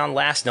that gonna be on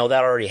last? No,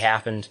 that already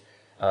happened.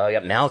 We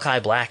got Malachi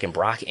Black and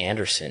Brock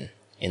Anderson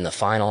in the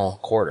final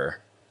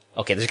quarter.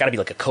 Okay, there's got to be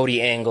like a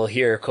Cody angle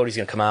here. Cody's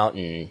going to come out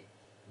and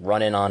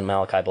run in on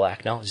Malachi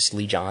Black. No, just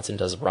Lee Johnson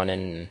does a run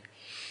in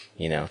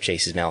and,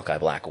 chases Malachi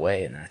Black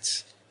away, and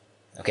that's...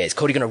 Okay, is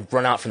Cody going to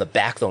run out from the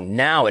back, though,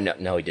 now? And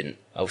no, he didn't.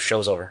 Oh,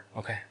 show's over.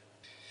 Okay.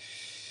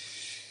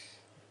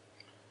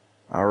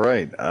 All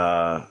right.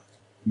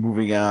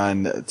 Moving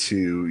on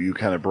to... You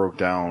kind of broke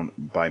down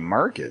by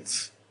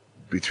markets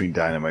between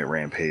Dynamite,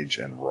 Rampage,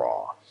 and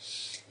Raw.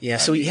 Yeah,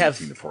 so we have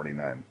 18 to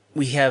 49.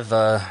 We have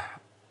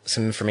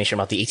some information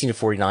about the 18 to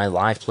 49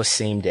 live plus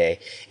same day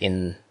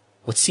in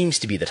what seems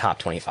to be the top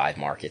 25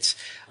 markets.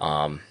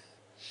 And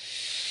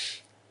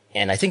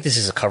I think this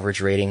is a coverage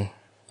rating.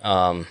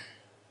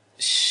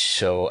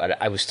 So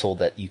I was told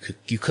that you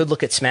could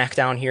look at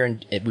SmackDown here,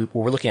 and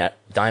we're looking at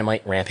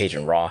Dynamite, Rampage,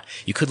 and Raw.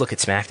 You could look at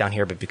SmackDown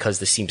here, but because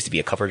this seems to be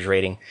a coverage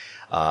rating,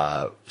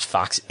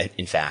 Fox,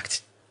 in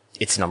fact,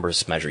 its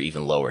numbers measure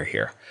even lower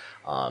here.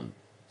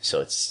 So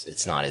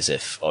it's not as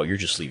if, oh, you're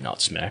just leaving out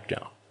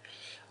SmackDown.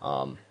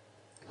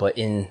 But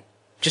in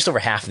just over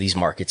half of these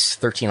markets,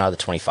 13 out of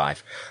the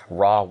 25,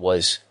 Raw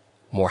was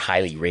more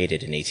highly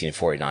rated in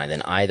 1849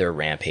 than either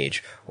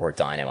Rampage or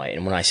Dynamite.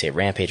 And when I say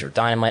Rampage or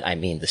Dynamite, I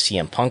mean the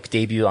CM Punk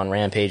debut on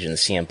Rampage and the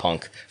CM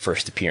Punk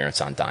first appearance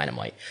on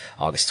Dynamite.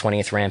 August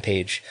 20th,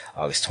 Rampage.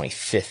 August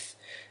 25th,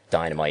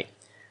 Dynamite.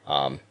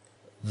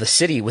 The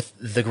city with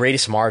the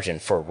greatest margin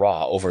for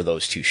Raw over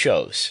those two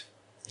shows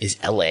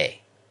is LA,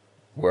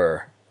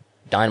 where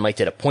Dynamite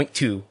did a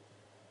 0.2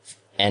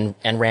 and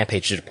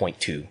Rampage did a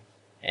 0.2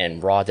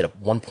 and Raw did a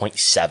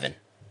 1.7.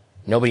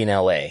 Nobody in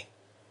LA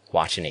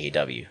watching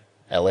AEW.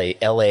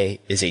 LA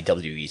is a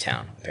WWE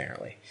town,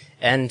 apparently.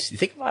 And you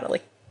think about it,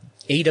 like,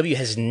 AEW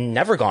has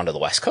never gone to the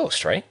West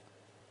Coast, right?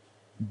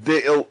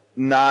 I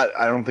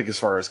don't think as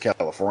far as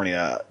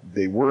California.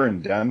 They were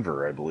in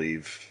Denver, I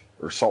believe,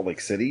 or Salt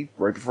Lake City,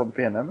 right before the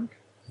pandemic.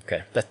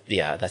 Okay,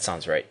 that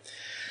sounds right.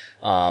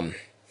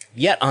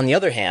 Yet, on the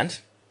other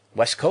hand,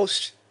 West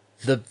Coast,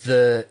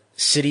 the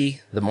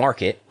city, the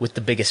market with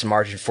the biggest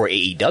margin for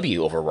AEW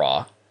over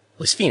Raw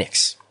was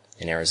Phoenix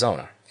in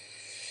Arizona,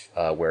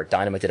 where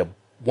Dynamite did a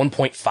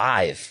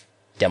 1.5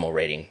 demo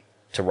rating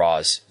to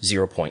Raw's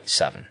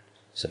 0.7.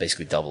 So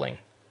basically doubling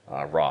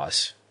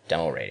Raw's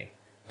demo rating.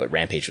 But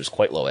Rampage was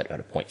quite low at a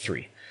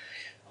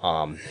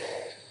 0.3.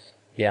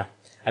 Yeah.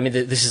 I mean,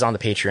 this is on the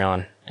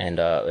Patreon, and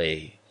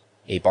a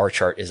bar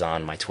chart is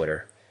on my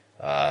Twitter.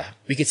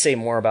 We could say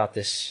more about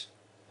this,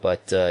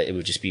 but it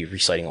would just be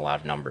reciting a lot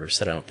of numbers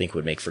that I don't think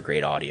would make for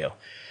great audio.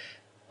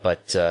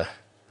 But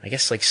I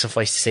guess, like,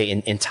 suffice to say,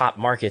 in top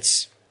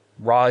markets,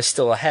 Raw is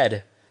still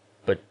ahead,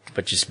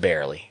 but just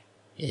barely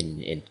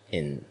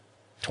in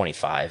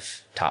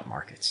 25 top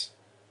markets.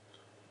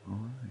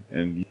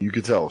 And you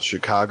could tell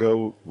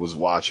Chicago was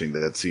watching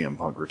that CM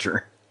Punk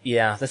return.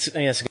 Yeah, that's a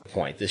good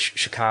point. This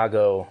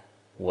Chicago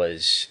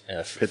was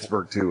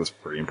Pittsburgh too was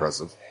pretty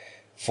impressive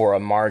for a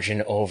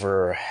margin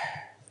over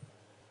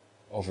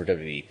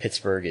WWE.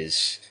 Pittsburgh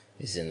is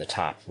in the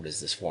top. What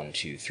is this? 1,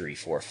 2, 3,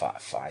 4,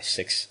 5,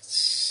 6,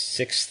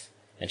 sixth,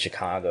 and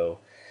Chicago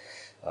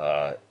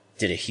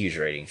did a huge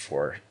rating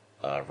for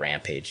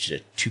Rampage.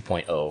 Did a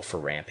 2.0 for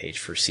Rampage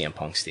for CM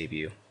Punk's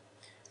debut,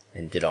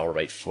 and did all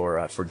right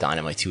for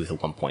Dynamite 2 with a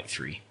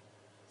 1.3.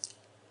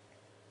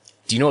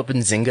 Do you know what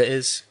Benzinga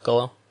is,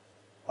 Gullo?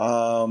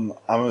 I'm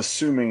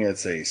assuming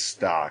it's a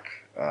stock.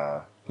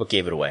 What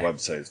gave it away?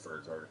 Website as far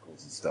as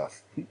articles and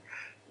stuff.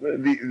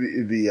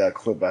 the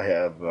clip I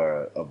have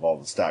of all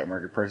the stock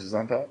market prices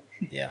on top.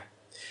 Yeah.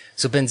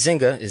 So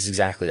Benzinga is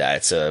exactly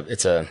that.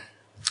 It's a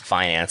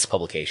finance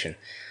publication.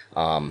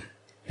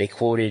 They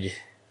quoted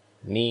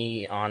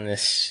me on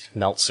this,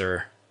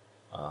 Meltzer.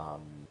 I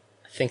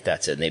think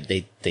that's it.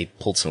 And they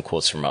pulled some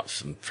quotes from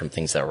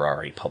things that were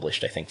already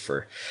published, I think,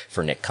 for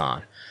Nick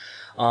Khan.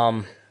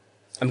 I'm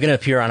going to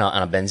appear on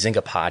a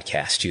Benzinga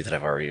podcast too that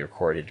I've already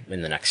recorded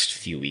in the next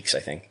few weeks,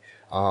 I think.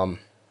 But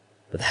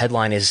the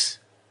headline is,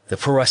 the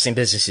pro wrestling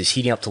business is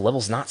heating up to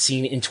levels not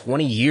seen in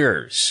 20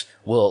 years.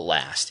 Will it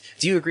last?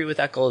 Do you agree with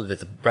that, Gullo, that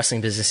the wrestling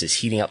business is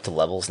heating up to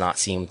levels not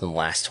seen within the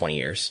last 20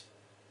 years?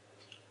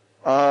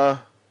 Yeah.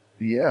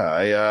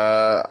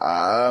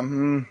 I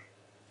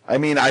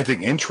mean, I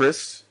think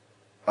interest.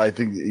 I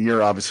think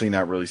you're obviously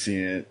not really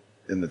seeing it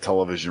in the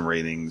television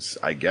ratings,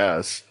 I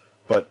guess.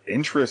 But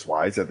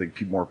interest-wise, I think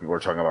more people are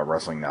talking about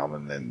wrestling now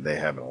than they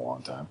have in a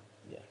long time.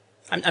 Yeah,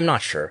 I'm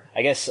not sure.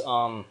 I guess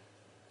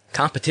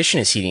competition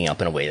is heating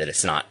up in a way that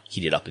it's not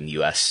heated up in the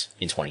U.S.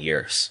 in 20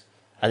 years.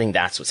 I think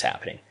that's what's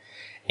happening.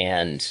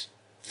 And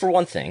for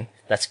one thing,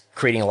 that's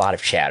creating a lot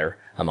of chatter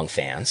among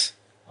fans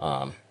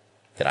that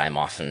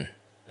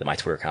my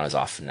Twitter account is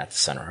often at the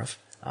center of.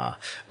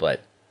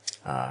 But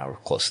we're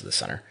close to the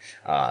center.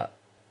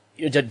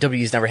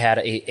 WWE's never had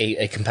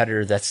a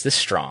competitor that's this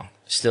strong.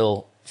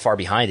 Still far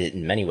behind it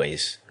in many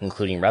ways,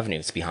 including revenue.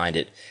 It's behind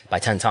it by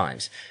 10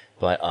 times.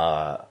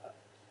 But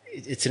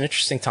it's an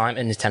interesting time,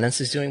 and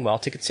attendance is doing well.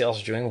 Ticket sales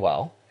are doing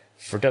well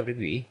for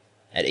WWE.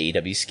 At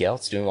AEW scale,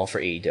 it's doing well for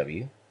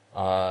AEW.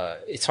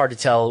 It's hard to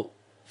tell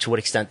to what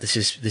extent this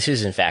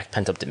is in fact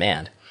pent-up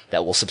demand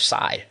that will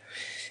subside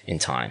in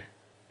time.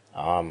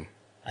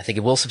 I think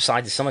it will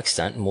subside to some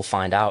extent, and we'll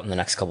find out in the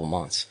next couple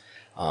months.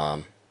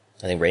 I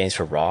think ratings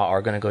for Raw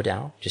are going to go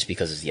down just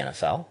because of the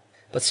NFL.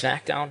 But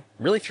SmackDown,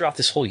 really throughout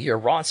this whole year,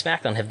 Raw and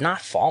SmackDown have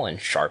not fallen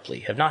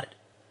sharply, have not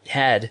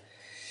had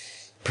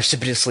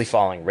precipitously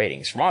falling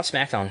ratings. Raw and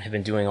SmackDown have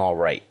been doing all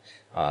right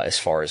as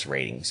far as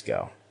ratings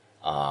go.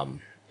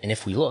 And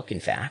if we look, in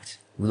fact,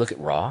 we look at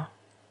Raw.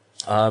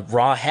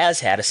 Raw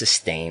has had a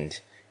sustained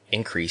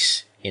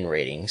increase in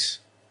ratings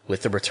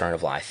with the return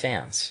of live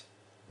fans.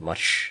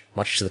 Much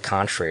to the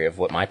contrary of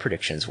what my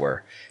predictions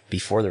were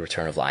before the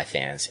return of live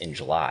fans in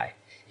July.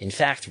 In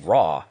fact,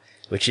 Raw,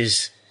 which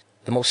is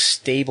the most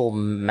stable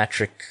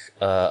metric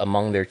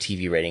among their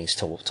TV ratings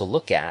to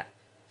look at,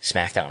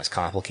 SmackDown is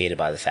complicated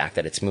by the fact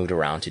that it's moved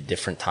around to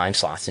different time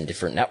slots and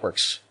different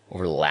networks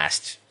over the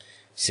last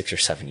 6 or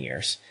 7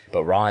 years.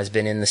 But Raw has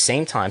been in the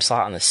same time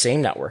slot on the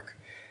same network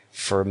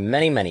for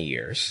many, many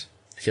years.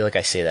 I feel like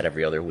I say that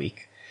every other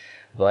week.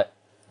 But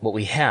what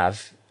we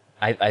have,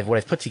 what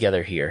I've put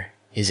together here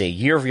is a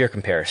year-over-year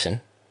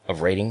comparison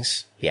of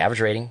ratings, the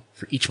average rating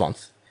for each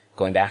month,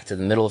 going back to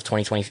the middle of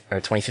 2020 or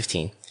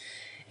 2015.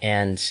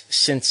 And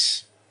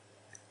since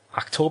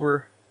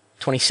October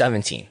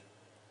 2017,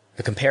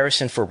 the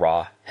comparison for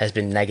Raw has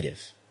been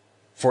negative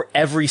for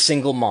every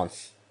single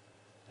month.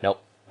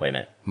 Nope, wait a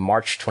minute.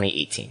 March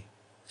 2018.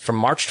 From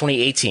March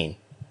 2018,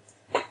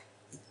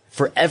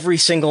 for every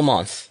single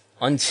month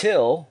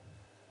until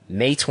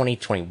May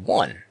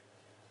 2021,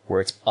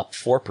 where it's up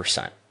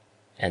 4%.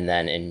 And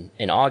then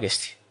in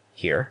August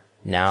here,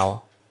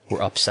 now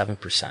we're up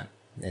 7%.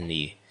 In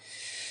the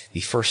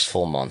first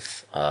full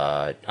month,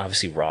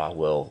 obviously Raw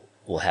will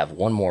have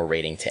one more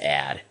rating to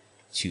add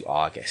to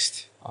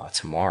August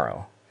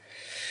tomorrow.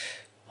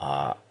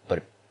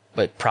 But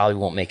it probably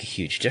won't make a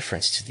huge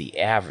difference to the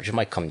average. It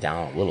might come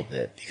down a little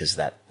bit because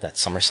that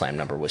SummerSlam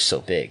number was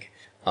so big.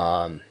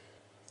 But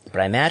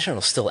I imagine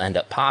it'll still end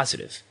up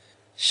positive.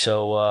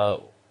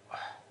 So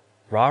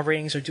Raw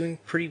ratings are doing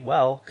pretty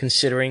well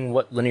considering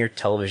what linear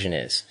television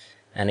is.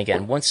 And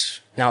again,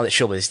 now that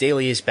Showbiz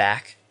Daily is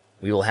back,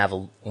 we will have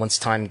once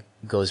time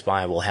goes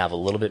by, we'll have a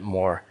little bit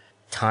more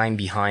time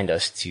behind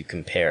us to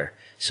compare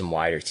some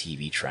wider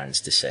TV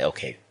trends to say,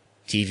 okay,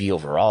 TV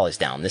overall is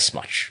down this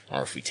much.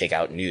 Or if we take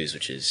out news,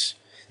 which is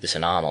this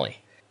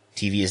anomaly,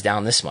 TV is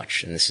down this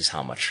much, and this is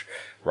how much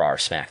Raw or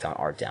SmackDown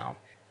are down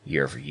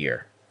year over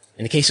year.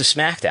 In the case of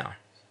SmackDown,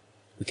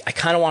 I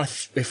kind of want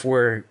to, if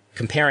we're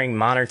comparing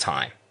modern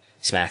time,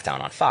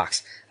 SmackDown on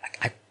Fox,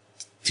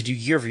 to do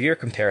year-over-year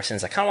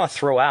comparisons, I kind of want to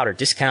throw out or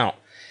discount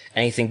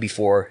anything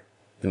before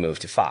the move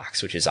to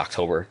Fox, which is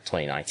October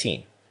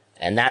 2019.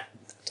 And that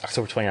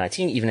October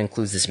 2019 even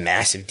includes this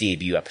massive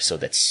debut episode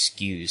that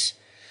skews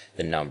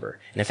the number.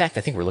 And in fact,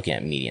 I think we're looking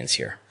at medians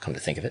here, come to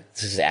think of it.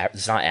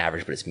 It's not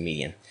average, but it's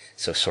median.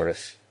 So sort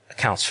of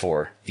accounts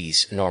for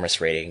these enormous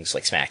ratings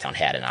like SmackDown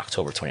had in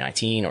October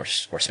 2019 or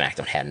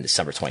SmackDown had in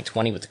December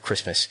 2020 with the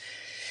Christmas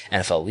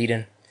NFL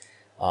lead-in.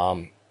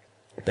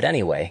 But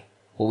anyway,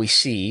 what we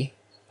see,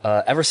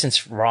 ever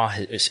since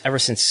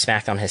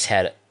SmackDown has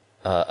had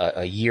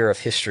a year of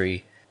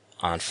history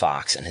on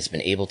Fox and has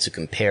been able to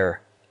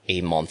compare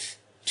a month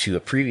to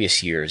a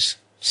previous year's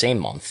same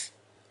month,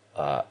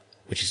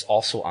 which is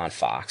also on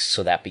Fox.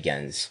 So that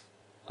begins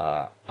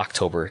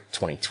October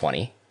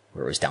 2020,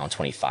 where it was down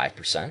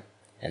 25%.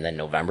 And then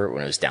November,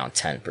 when it was down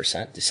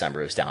 10%.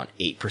 December, it was down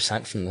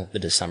 8% from the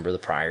December of the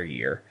prior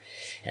year.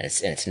 And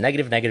it's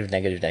negative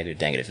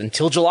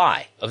until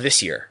July of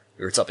this year,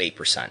 where it's up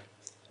 8%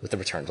 with the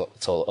return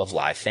of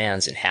live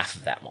fans in half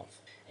of that month.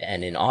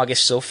 And in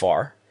August so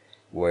far,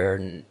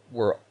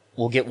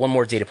 we'll get one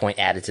more data point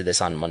added to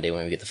this on Monday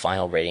when we get the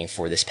final rating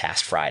for this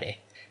past Friday.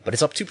 But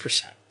it's up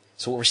 2%.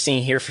 So what we're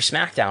seeing here for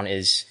SmackDown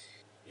is,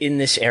 in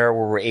this era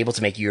where we're able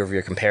to make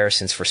year-over-year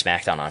comparisons for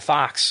SmackDown on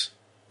Fox,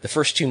 the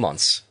first 2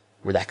 months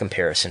where that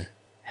comparison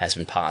has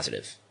been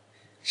positive.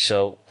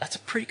 So that's a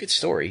pretty good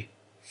story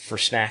for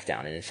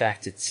SmackDown. And in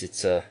fact, it's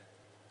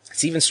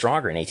even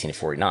stronger in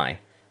 18-49,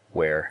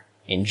 where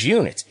in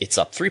June it's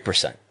up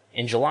 3%.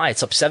 In July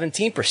it's up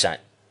 17%.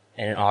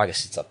 And in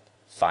August it's up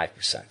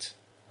 5%.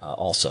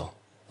 Also,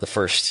 the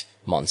first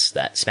months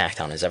that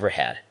SmackDown has ever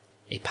had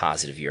a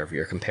positive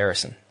year-over-year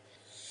comparison.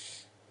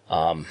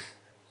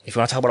 If we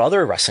want to talk about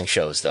other wrestling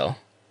shows, though,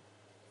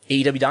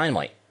 AEW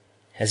Dynamite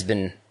has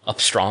been up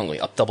strongly,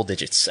 up double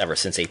digits ever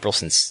since April,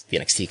 since the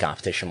NXT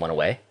competition went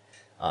away,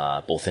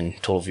 both in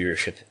total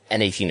viewership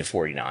and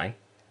 18-49.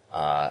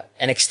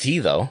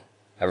 NXT, though,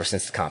 ever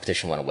since the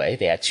competition went away,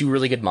 they had 2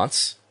 really good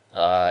months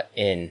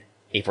in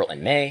April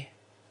and May.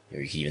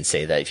 You can even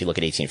say that if you look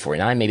at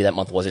 18-49, maybe that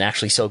month wasn't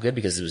actually so good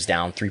because it was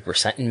down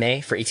 3% in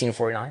May for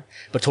 18-49.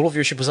 But total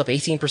viewership was up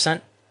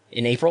 18%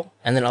 in April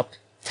and then up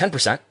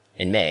 10%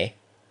 in May.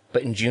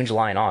 But in June,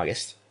 July, and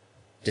August,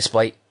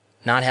 despite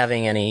not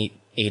having any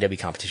AEW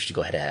competition to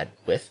go head-to-head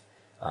with,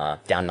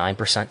 down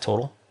 9%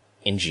 total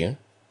in June,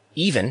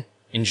 even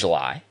in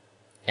July,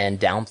 and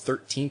down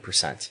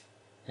 13%.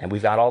 And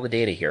we've got all the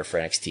data here for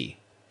NXT.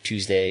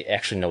 Tuesday,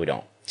 actually, no, we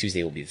don't.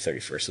 Tuesday will be the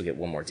 31st. We'll get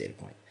one more data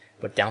point.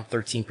 But down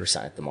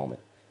 13% at the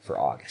moment for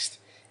August,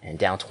 and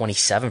down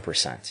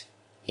 27%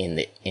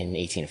 in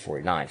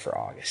 18-49 for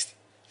August.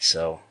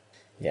 So,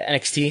 yeah,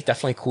 NXT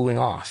definitely cooling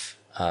off.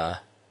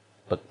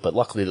 But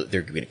luckily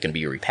they're going to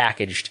be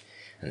repackaged,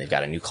 and they've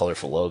got a new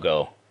colorful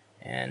logo,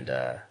 and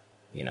they're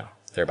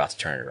about to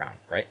turn it around,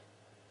 right?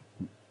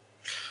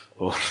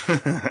 Oh.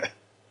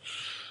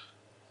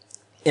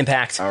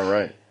 Impact. All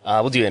right.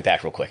 We'll do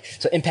Impact real quick.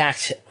 So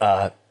Impact,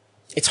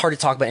 it's hard to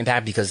talk about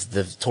Impact because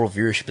the total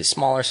viewership is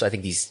smaller, so I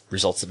think these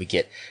results that we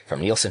get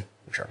from Nielsen,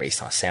 which are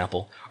based on a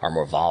sample, are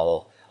more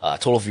volatile.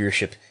 Total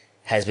viewership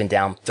has been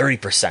down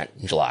 30%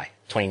 in July,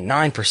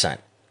 29%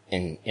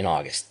 in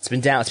August.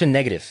 It's been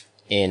negative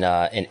in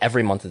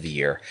every month of the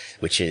year,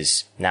 which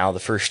is now the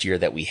first year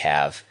that we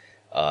have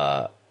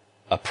a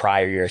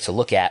prior year to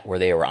look at where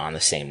they were on the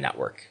same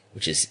network,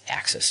 which is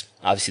Access.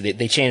 Obviously,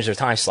 they changed their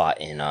time slot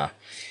in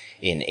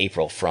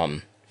April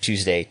from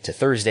Tuesday to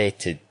Thursday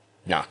to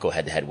not go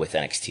head-to-head with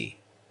NXT.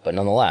 But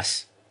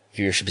nonetheless,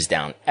 viewership is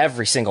down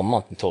every single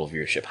month in total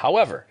viewership.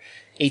 However,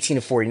 18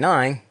 to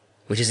 49,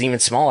 which is an even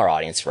smaller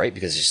audience, right?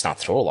 Because it's just not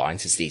the total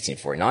audience, it's the 18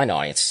 to 49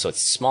 audience, so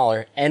it's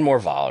smaller and more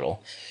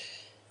volatile.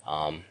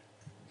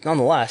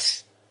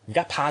 Nonetheless, we've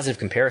got positive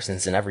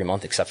comparisons in every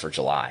month except for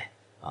July.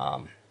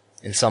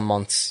 In some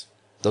months,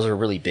 those are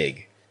really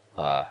big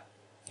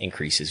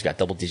increases. We've got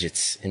double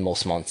digits in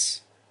most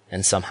months,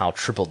 and somehow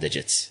triple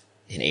digits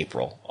in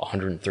April,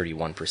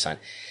 131%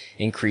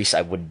 increase.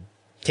 I would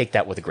take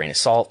that with a grain of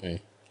salt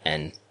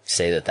and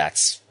say that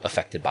that's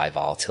affected by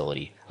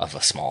volatility of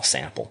a small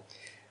sample.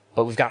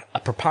 But we've got a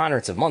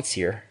preponderance of months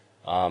here.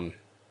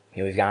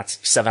 We've got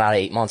 7 out of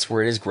 8 months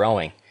where it is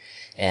growing,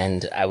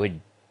 and I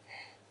would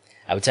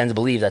tend to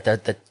believe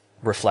that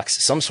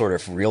reflects some sort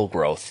of real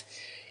growth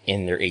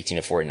in their 18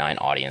 to 49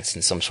 audience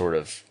and some sort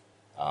of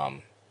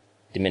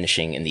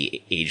diminishing in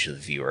the age of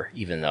the viewer,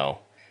 even though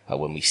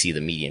when we see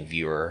the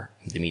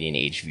median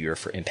age viewer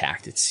for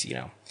Impact, it's,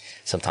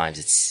 sometimes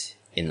it's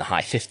in the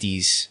high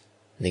 50s.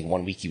 I think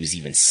one week he was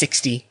even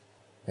 60,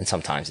 and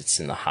sometimes it's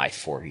in the high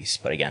 40s.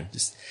 But again,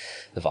 just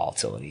the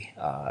volatility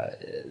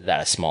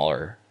that a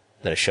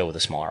show with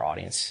a smaller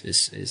audience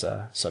is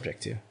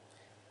subject to.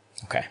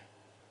 Okay.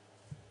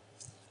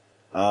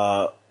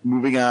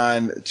 Moving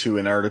on to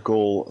an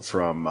article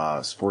from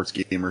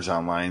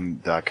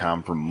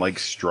sportsgamersonline.com from Mike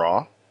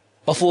Straw.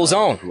 Buffalo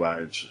Zone.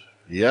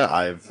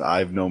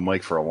 I've known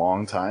Mike for a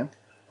long time.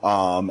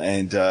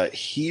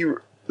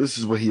 This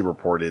is what he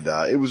reported.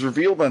 It was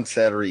revealed on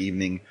Saturday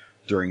evening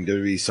during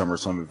WWE's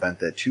SummerSlam event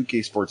that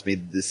 2K Sports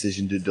made the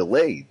decision to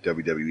delay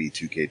WWE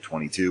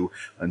 2K22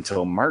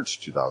 until March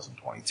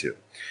 2022.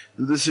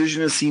 The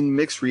decision has seen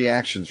mixed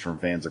reactions from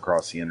fans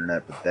across the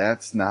internet, but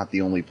that's not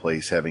the only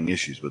place having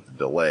issues with the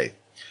delay.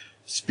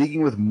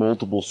 Speaking with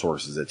multiple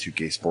sources at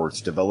 2K Sports,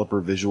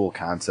 developer Visual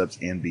Concepts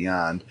and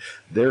beyond,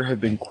 there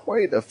have been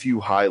quite a few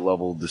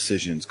high-level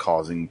decisions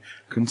causing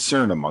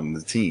concern among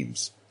the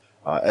teams.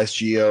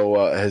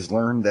 SGO has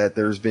learned that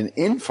there's been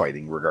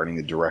infighting regarding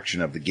the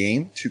direction of the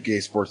game. 2K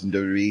Sports and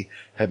WWE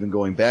have been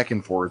going back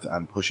and forth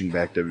on pushing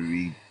back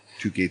WWE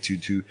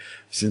 2K22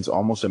 since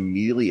almost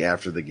immediately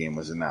after the game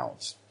was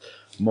announced.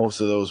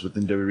 Most of those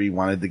within WWE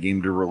wanted the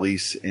game to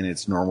release in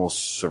its normal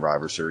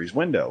Survivor Series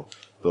window.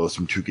 Those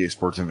from 2K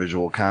Sports and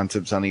Visual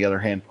Concepts, on the other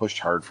hand, pushed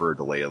hard for a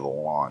delay of the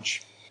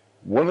launch.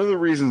 One of the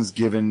reasons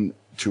given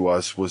to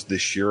us was the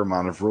sheer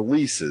amount of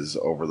releases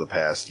over the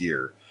past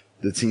year.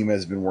 The team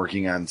has been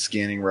working on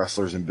scanning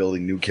wrestlers and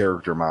building new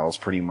character models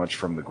pretty much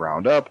from the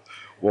ground up,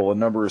 while a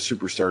number of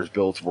superstars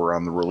built were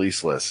on the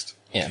release list.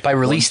 Yeah, by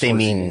release they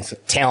mean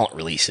talent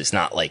releases,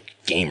 not like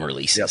game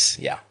releases.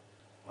 Yep.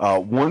 Yeah.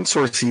 One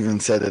source even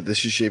said that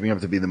this is shaping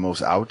up to be the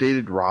most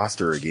outdated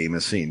roster a game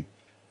has seen.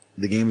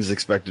 The game is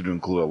expected to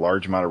include a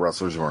large amount of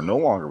wrestlers who are no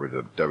longer with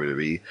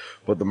WWE,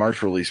 but the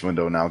March release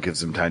window now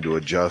gives them time to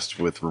adjust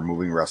with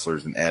removing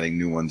wrestlers and adding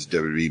new ones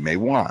WWE may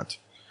want.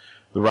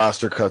 The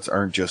roster cuts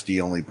aren't just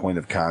the only point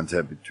of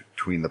contact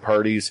between the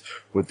parties.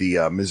 With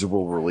the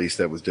miserable release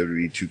that was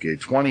WWE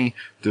 2K20,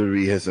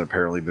 WWE has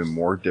apparently been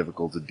more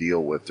difficult to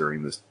deal with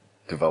during this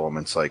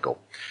development cycle.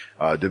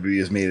 WWE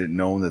has made it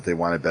known that they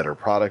want a better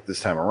product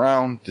this time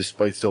around,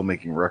 despite still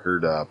making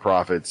record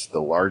profits. The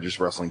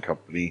largest wrestling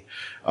company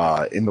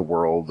in the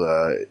world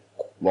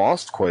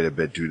lost quite a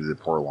bit due to the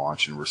poor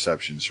launch and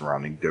reception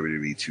surrounding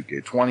WWE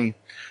 2K20.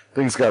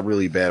 Things got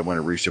really bad when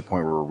it reached a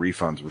point where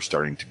refunds were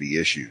starting to be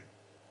issued.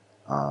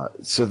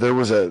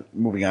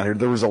 Moving on here,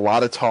 there was a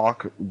lot of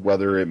talk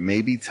whether it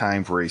may be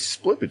time for a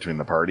split between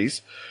the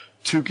parties.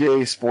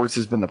 2K Sports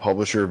has been the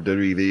publisher of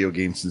WWE video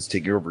games since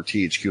taking over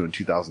THQ in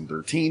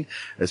 2013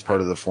 as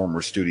part of the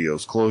former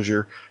studio's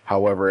closure.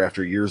 However,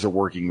 after years of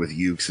working with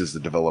Yuke's as the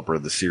developer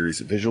of the series,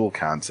 Visual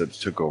Concepts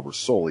took over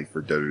solely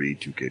for WWE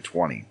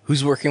 2K20.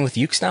 Who's working with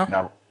Yuke's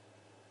now?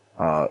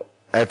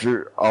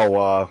 AEW's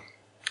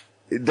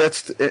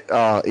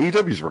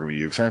working with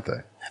Yuke's, aren't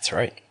they? That's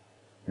right.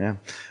 Yeah.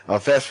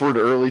 Fast forward to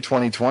early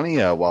 2020,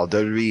 while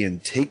WWE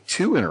and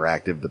Take-Two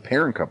Interactive, the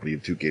parent company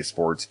of 2K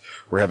Sports,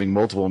 were having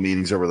multiple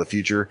meetings over the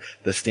future,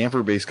 the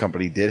Stanford-based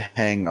company did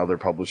hang other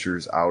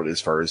publishers out as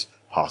far as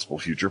possible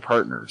future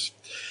partners.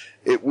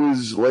 It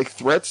was like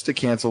threats to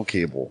cancel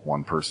cable,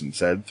 one person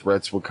said.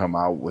 Threats would come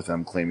out with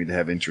them claiming to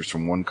have interest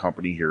from one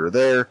company here or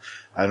there.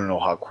 I don't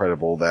know how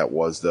credible that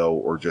was, though,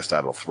 or just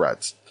idle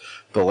threats.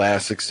 The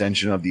last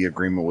extension of the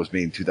agreement was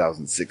made in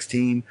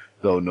 2016,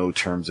 though no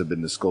terms have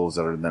been disclosed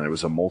other than it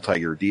was a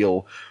multi-year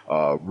deal.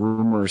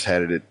 Rumors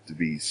had it to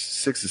be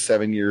 6 to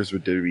 7 years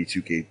with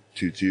WWE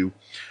 2K22.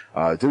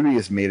 WWE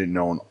has made it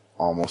known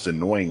almost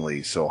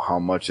annoyingly, so how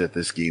much that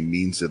this game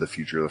means to the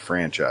future of the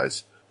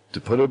franchise. To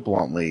put it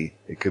bluntly,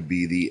 it could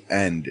be the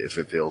end if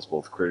it fails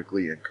both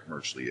critically and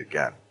commercially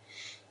again.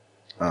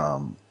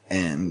 All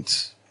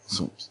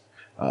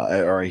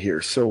right,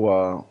 here.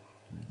 So,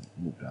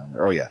 move down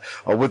there.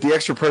 With the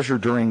extra pressure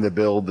during the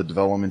build, the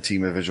development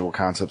team of Visual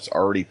Concepts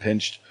already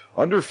pinched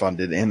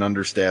underfunded and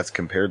understaffed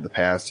compared to the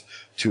past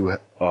to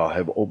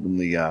have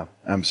openly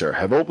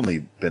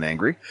been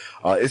angry.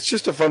 It's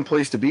just a fun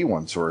place to be,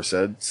 one source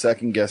said.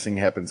 Second guessing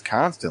happens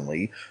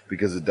constantly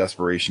because of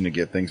desperation to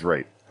get things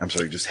right.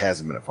 It just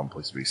hasn't been a fun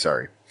place to be.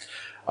 Sorry.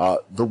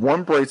 The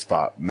one bright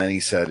spot, many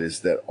said,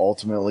 is that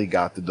ultimately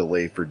got the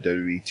delay for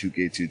WWE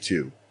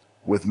 2K22.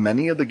 With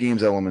many of the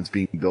game's elements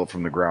being built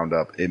from the ground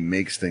up, it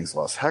makes things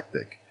less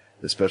hectic,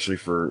 especially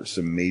for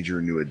some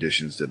major new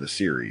additions to the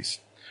series.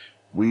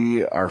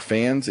 We are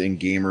fans and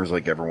gamers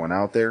like everyone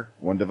out there,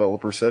 one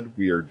developer said.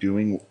 We are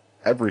doing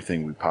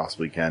everything we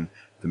possibly can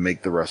to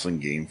make the wrestling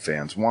game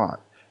fans want.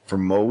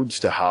 From modes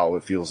to how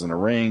it feels in a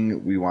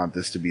ring, we want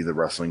this to be the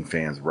wrestling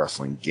fans'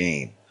 wrestling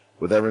game.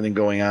 With everything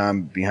going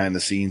on behind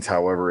the scenes,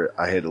 however,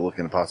 I had to look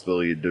into the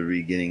possibility of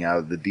WWE getting out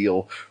of the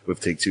deal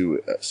with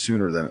Take-Two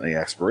sooner than the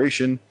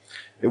expiration.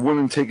 It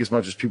wouldn't take as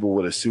much as people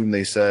would assume,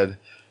 they said.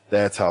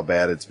 That's how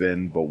bad it's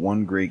been, but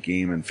one great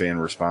game and fan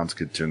response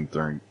could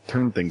turn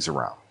things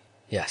around.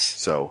 Yes.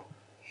 So,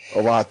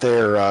 a lot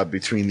there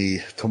between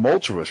the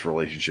tumultuous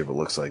relationship, it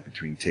looks like,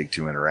 between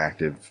Take-Two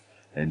Interactive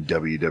and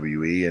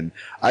WWE. And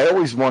I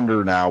always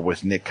wonder now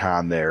with Nick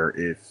Khan there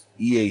if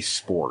EA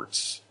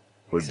Sports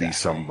would be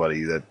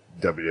somebody that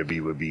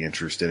WWE would be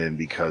interested in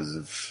because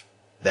of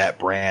that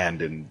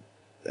brand, and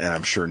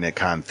I'm sure Nick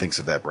Khan thinks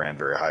of that brand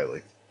very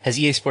highly. Has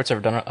EA Sports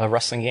ever done a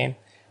wrestling game?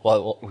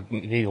 Well,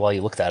 maybe while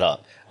you look that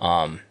up.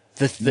 No.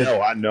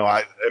 I mean,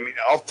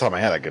 off the top of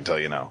my head, I could tell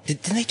you no.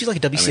 Didn't they do like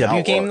a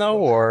WCW game though,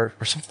 or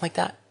something like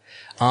that?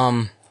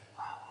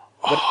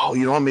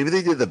 Maybe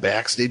they did the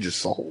Backstage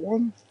Assault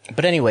one.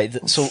 But anyway,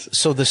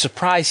 so the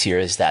surprise here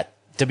is that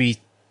the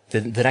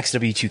next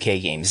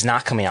W2K game is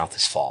not coming out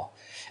this fall,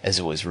 as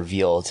it was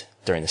revealed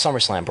during the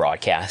SummerSlam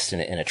broadcast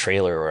in a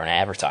trailer or an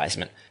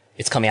advertisement.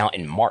 It's coming out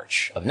in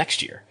March of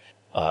next year,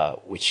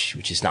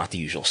 which is not the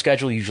usual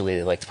schedule. Usually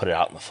they like to put it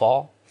out in the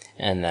fall,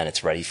 and then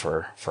it's ready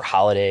for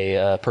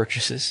holiday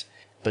purchases,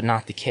 but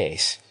not the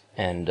case.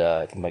 And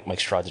Mike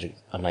Straw did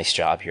a nice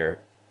job here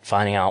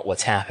finding out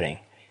what's happening.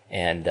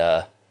 And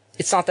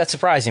it's not that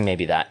surprising,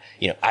 maybe, that,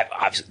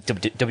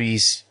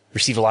 WWE's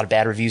received a lot of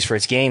bad reviews for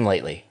its game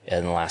lately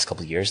in the last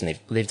couple of years, and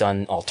they've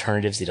done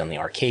alternatives. They've done the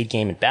arcade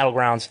game and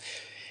Battlegrounds.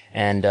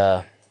 And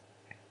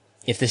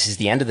if this is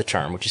the end of the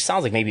term, which it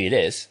sounds like maybe it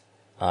is,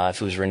 if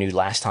it was renewed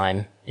last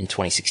time in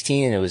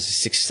 2016 and it was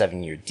a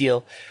 6-7 year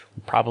deal,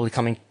 we're probably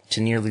coming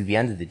to nearly the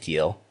end of the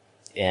deal.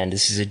 And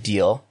this is a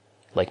deal,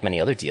 like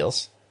many other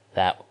deals,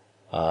 that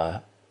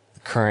the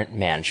current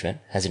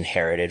management has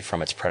inherited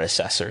from its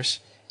predecessors.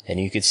 And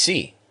you could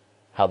see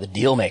how the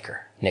deal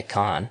maker, Nick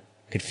Khan,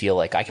 could feel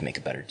like, I can make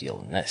a better deal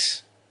than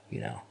this,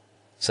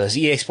 So has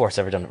EA Sports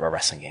ever done a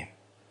wrestling game?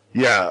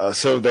 Yeah,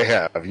 so they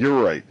have.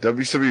 You're right.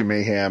 WCW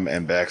Mayhem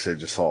and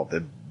Backstage Assault,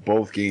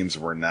 both games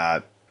were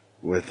not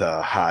with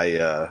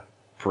high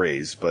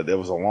praise, but it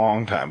was a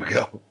long time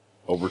ago,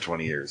 over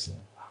 20 years.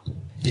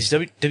 Is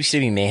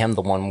WCW Mayhem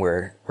the one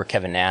where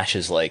Kevin Nash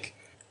is like,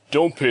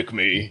 don't pick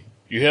me.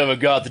 You haven't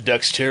got the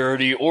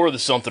dexterity or the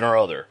something or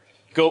other.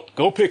 Go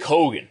pick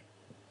Hogan.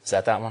 Is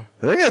that one?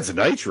 I think that's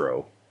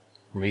Nitro.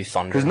 Maybe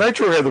Thunder. Because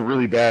Nitro had the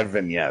really bad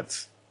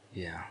vignettes.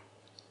 Yeah.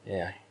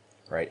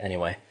 Right.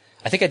 Anyway,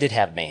 I think I did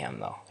have Mayhem,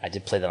 though. I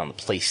did play that on the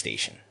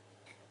PlayStation.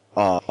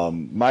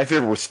 My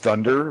favorite was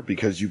Thunder,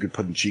 because you could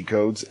put in cheat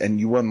codes, and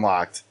you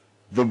unlocked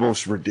the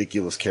most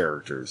ridiculous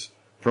characters.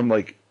 From,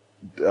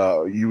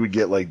 you would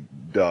get,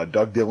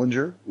 Doug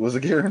Dillinger was a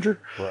character.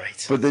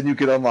 Right. But then you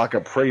could unlock a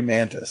praying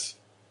mantis.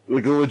 A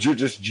legit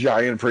just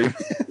giant praying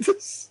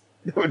mantis.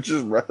 Which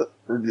is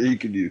you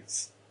could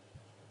use.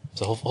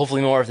 So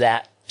hopefully more of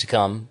that to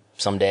come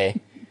someday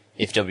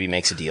if WWE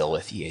makes a deal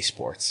with EA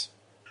Sports.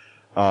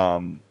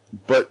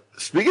 But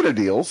speaking of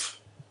deals,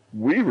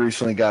 we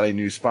recently got a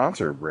new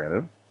sponsor,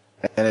 Brandon,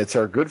 and it's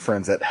our good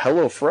friends at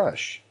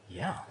HelloFresh.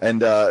 Yeah.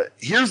 And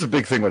here's the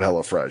big thing with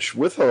HelloFresh.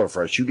 With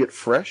HelloFresh, you get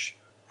fresh,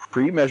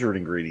 pre-measured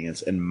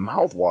ingredients and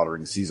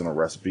mouth-watering seasonal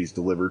recipes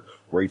delivered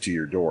right to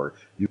your door.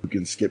 You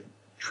can skip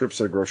trips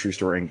to the grocery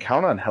store and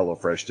count on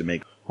HelloFresh to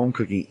make home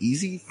cooking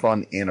easy,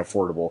 fun, and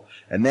affordable.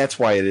 And that's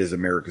why it is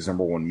America's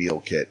 #1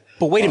 meal kit.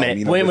 But wait a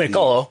minute,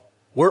 Golo.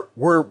 We're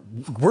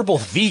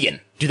both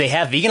vegan. Do they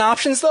have vegan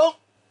options though?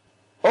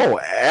 Oh,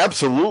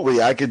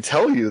 absolutely. I can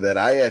tell you that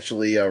I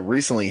actually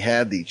recently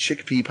had the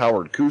chickpea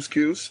powered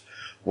couscous.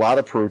 A lot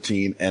of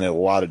protein and a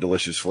lot of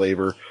delicious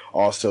flavor.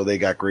 Also, they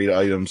got great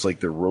items like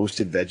the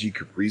roasted veggie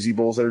caprese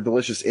bowls that are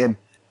delicious, and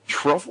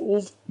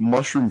truffled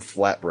mushroom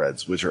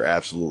flatbreads, which are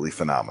absolutely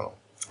phenomenal.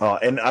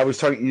 And I was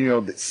talking,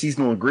 the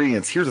seasonal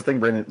ingredients. Here's the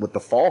thing, Brandon, with the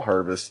fall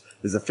harvest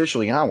is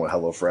officially on with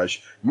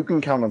HelloFresh. You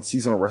can count on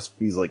seasonal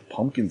recipes like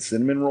pumpkin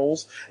cinnamon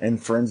rolls and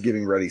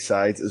Friendsgiving ready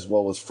sides, as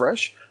well as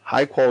fresh,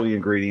 high quality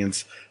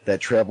ingredients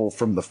that travel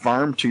from the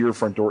farm to your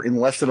front door in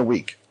less than a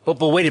week. But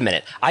wait a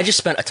minute. I just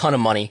spent a ton of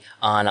money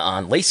on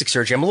LASIK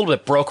surgery. I'm a little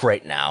bit broke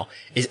right now.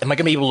 Am I going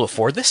to be able to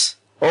afford this?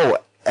 Oh,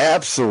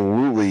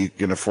 absolutely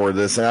can afford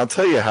this. And I'll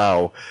tell you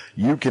how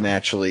you can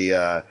actually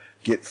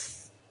get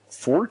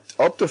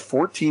up to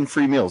 14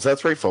 free meals.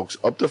 That's right, folks.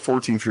 Up to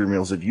 14 free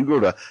meals if you go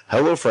to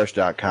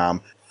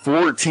HelloFresh.com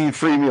 14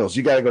 free meals.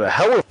 You got to go to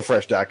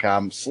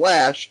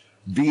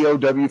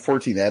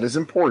HelloFresh.com/VOW14. That is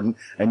important.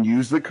 And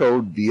use the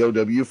code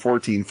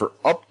VOW14 for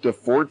up to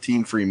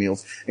 14 free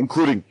meals,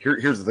 including,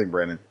 here's the thing,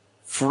 Brandon,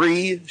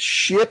 free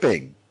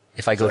shipping.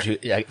 If I go to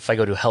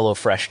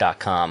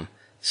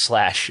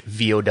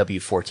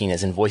HelloFresh.com/VOW14,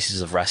 as in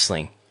Voices of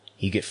Wrestling,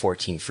 you get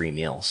 14 free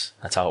meals.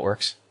 That's how it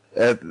works?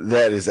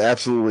 That is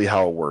absolutely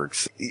how it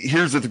works.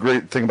 Here's the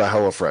great thing about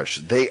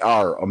HelloFresh. They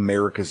are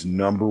America's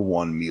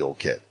 #1 meal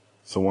kit.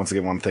 So once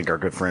again, I want to thank our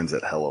good friends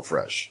at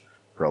HelloFresh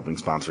for helping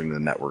sponsoring the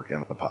network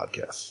and the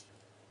podcast.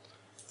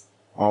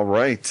 All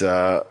right.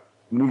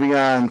 Moving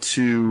on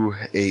to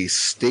a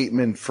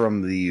statement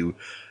from the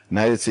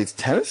United States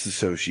Tennis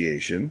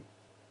Association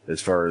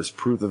as far as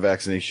proof of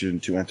vaccination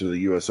to enter the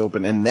U.S.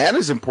 Open. And that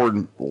is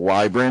important.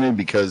 Why, Brandon?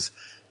 Because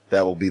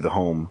that will be the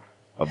home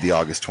of the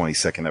August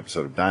 22nd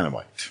episode of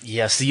Dynamite.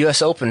 Yes, the U.S.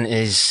 Open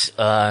is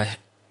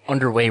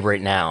underway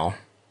right now,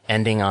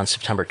 ending on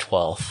September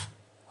 12th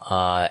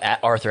at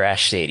Arthur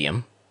Ashe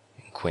Stadium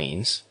in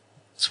Queens.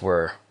 It's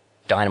where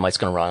Dynamite's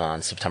going to run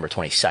on September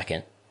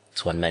 22nd.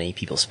 It's when many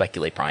people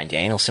speculate Bryan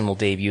Danielson will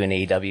debut in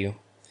AEW.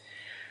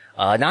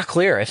 Not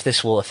clear if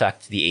this will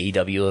affect the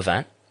AEW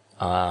event.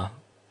 I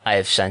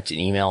have sent an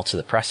email to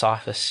the press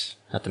office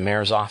at the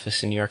mayor's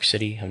office in New York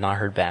City. I've not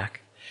heard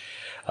back.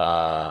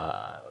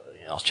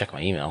 I'll check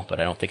my email, but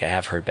I don't think I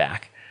have heard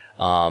back.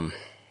 No,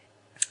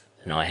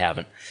 I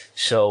haven't.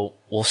 So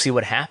we'll see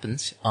what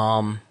happens.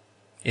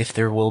 If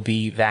there will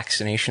be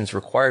vaccinations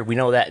required. We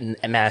know that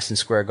at Madison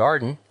Square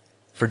Garden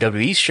for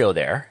WWE's show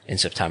there in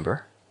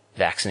September,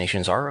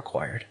 vaccinations are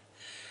required.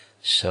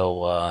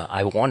 So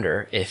I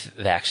wonder if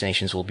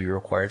vaccinations will be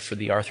required for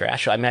the Arthur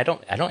Ashe show. I mean, I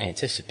don't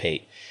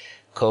anticipate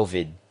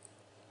COVID,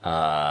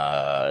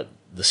 the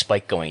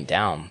spike going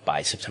down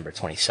by September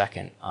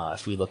 22nd.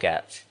 If we look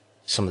at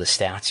some of the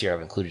stats here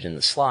I've included in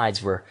the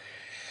slides, where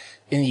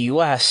in the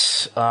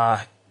U.S.,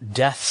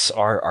 deaths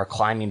are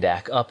climbing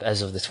back up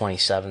as of the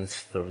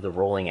 27th. The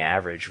rolling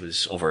average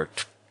was over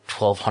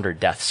 1,200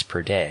 deaths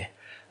per day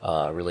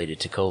related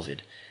to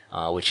COVID,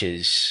 which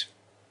is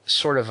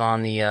sort of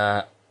on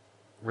the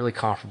really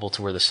comparable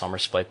to where the summer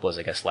spike was,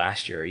 I guess,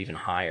 last year, or even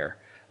higher.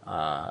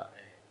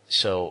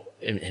 So,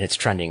 and it's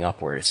trending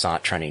upward. It's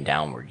not trending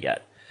downward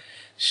yet.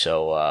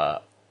 So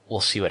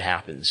we'll see what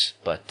happens.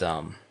 But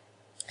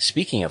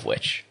speaking of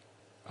which,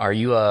 are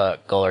you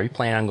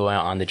planning on going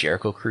out on the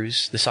Jericho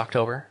cruise this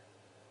October?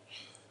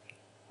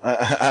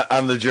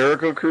 On the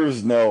Jericho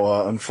cruise?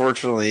 No,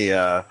 unfortunately,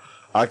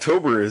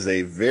 October is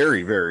a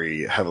very,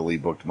 very heavily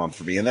booked month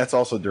for me, and that's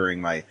also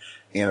during my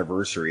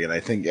anniversary. And I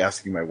think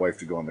asking my wife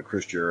to go on the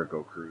Chris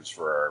Jericho cruise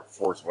for our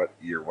 4th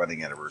year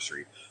wedding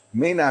anniversary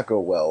may not go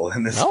well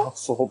in this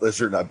household, as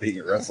they're not being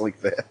a wrestling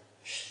fan.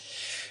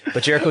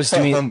 But Jericho's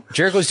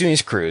doing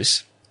his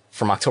cruise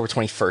from October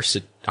 21st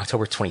to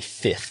October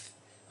 25th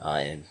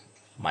in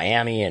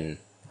Miami and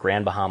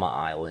Grand Bahama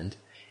Island.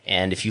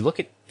 And if you look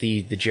at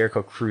the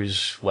Jericho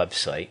Cruise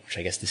website, which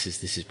I guess this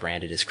is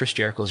branded as Chris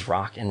Jericho's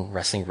Rock and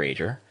Wrestling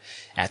Rager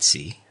at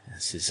Sea.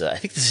 This is I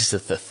think this is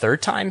the third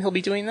time he'll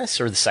be doing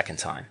this, or the second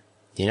time.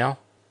 Do you know?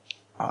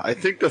 I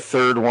think the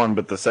third one,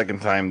 but the second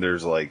time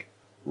there's like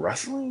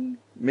wrestling.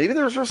 Maybe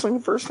there was wrestling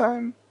the first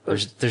time.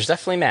 There's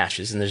definitely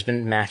matches, and there's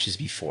been matches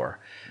before.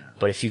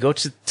 But if you go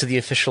to the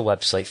official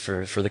website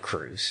for the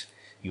cruise,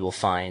 you will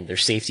find their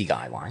safety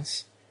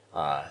guidelines.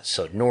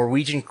 So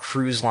Norwegian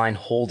Cruise Line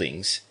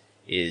Holdings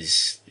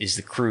is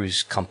the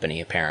cruise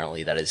company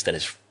apparently that is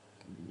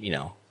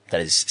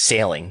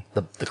sailing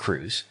the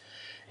cruise.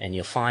 And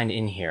you'll find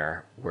in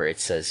here where it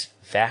says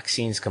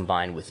vaccines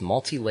combined with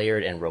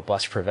multi-layered and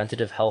robust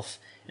preventative health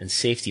and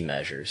safety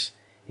measures,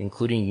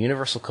 including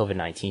universal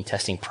COVID-19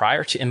 testing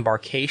prior to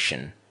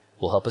embarkation,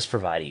 will help us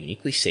provide a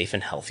uniquely safe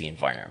and healthy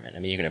environment. I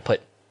mean, you're going to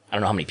put, I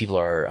don't know how many people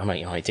are, how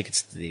many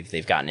tickets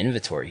they've gotten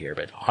inventory here,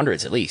 but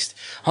hundreds at least.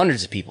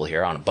 Hundreds of people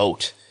here on a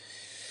boat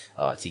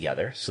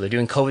together. So they're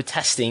doing COVID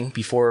testing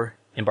before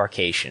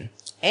embarkation.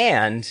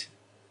 And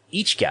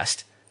each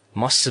guest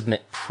must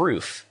submit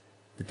proof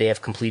that they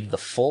have completed the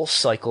full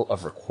cycle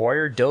of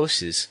required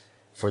doses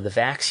for the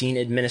vaccine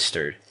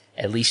administered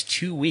at least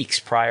 2 weeks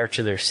prior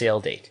to their sail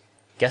date.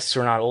 Guests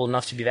who are not old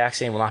enough to be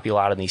vaccinated will not be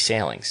allowed on these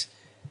sailings.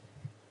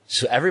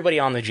 So everybody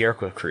on the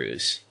Jericho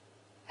cruise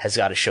has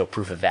got to show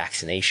proof of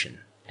vaccination,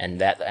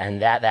 and that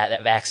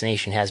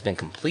vaccination has been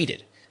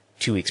completed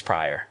 2 weeks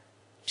prior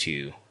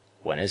to,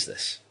 when is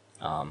this?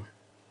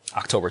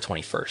 October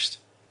 21st.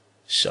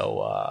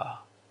 So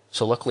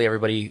luckily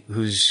everybody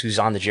who's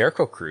on the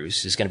Jericho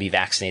cruise is going to be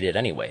vaccinated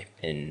anyway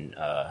in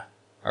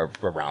or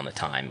around the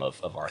time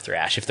of Arthur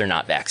Ashe, if they're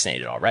not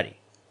vaccinated already.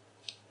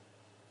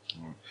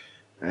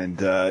 And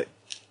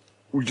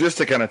just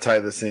to kind of tie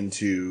this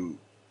into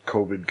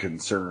COVID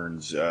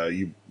concerns,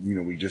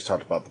 we just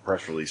talked about the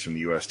press release from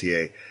the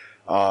USTA.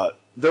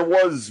 There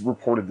was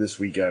reported this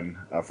weekend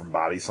from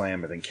Body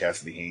Slam, I think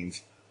Cassidy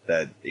Haynes,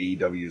 that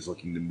AEW is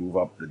looking to move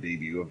up the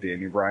debut of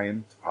Daniel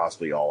Bryan to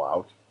possibly All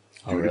Out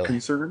due to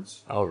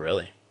concerns. Oh,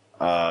 really?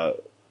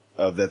 That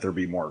there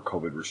be more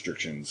COVID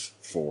restrictions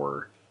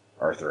for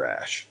Arthur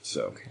Ashe.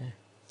 So,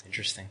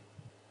 Interesting.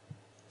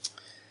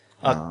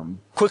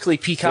 Quickly,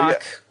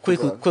 Peacock.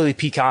 Quickly,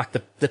 Peacock.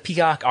 The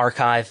Peacock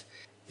archive,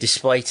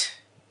 despite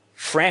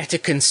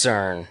frantic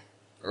concern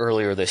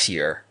earlier this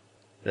year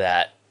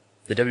that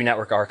the W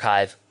Network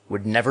archive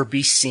would never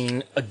be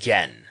seen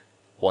again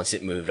once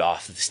it moved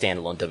off of the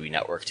standalone W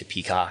Network to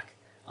Peacock.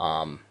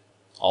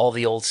 All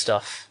the old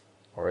stuff,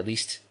 or at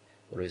least,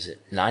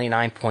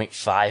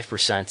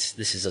 99.5%.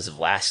 This is as of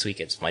last week.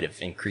 It might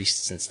have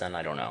increased since then.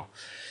 I don't know.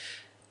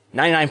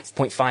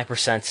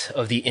 99.5%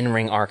 of the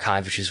in-ring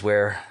archive, which is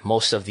where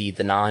most of the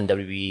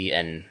non-WWE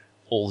and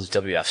old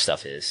WF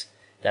stuff is.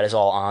 That is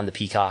all on the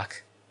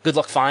Peacock. Good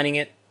luck finding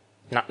it.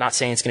 Not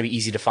saying it's going to be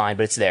easy to find,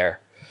 but it's there.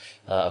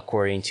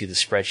 According to the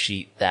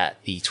spreadsheet that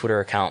the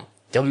Twitter account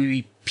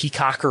WWE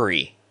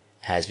Peacockery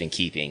has been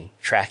keeping,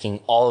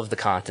 tracking all of the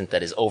content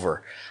that is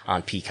over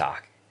on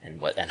Peacock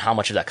and how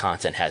much of that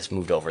content has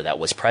moved over that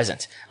was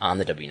present on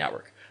the W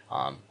Network.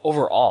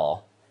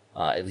 Overall,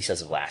 at least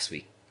as of last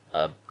week,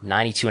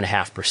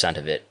 92.5%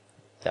 of it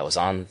that was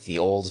on the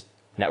old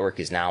network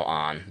is now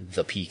on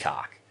the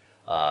Peacock.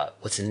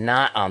 What's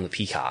not on the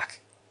Peacock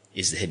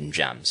is the hidden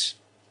gems.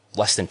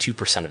 Less than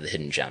 2% of the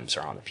hidden gems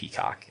are on the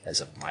Peacock as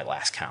of my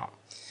last count.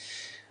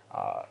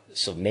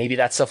 So maybe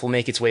that stuff will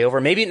make its way over.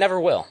 Maybe it never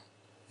will.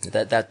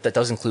 That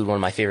does include one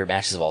of my favorite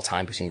matches of all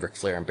time between Ric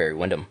Flair and Barry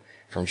Windham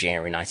from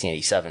January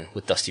 1987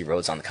 with Dusty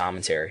Rhodes on the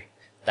commentary.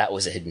 That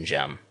was a hidden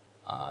gem.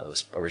 That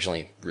was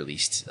originally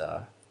released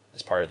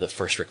as part of the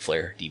first Ric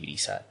Flair DVD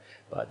set.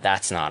 But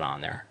that's not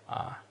on there.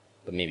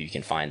 But maybe you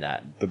can find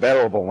that. The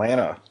Battle of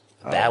Atlanta.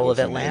 Battle of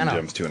Atlanta.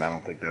 Gems too, and I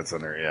don't think that's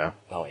on there, yeah.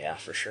 Oh, yeah,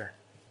 for sure.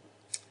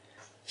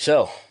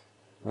 So,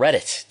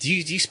 Reddit. Do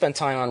you spend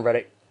time on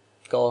Reddit,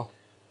 Gullo?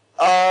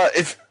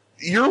 If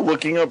you're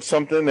looking up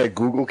something that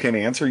Google can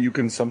answer, you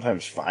can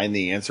sometimes find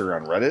the answer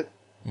on Reddit.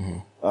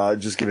 Mm-hmm.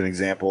 Just give an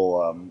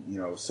example.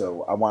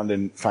 So I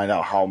wanted to find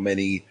out how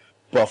many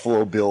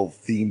Buffalo Bill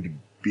themed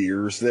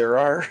beers there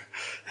are,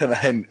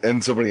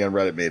 and somebody on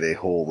Reddit made a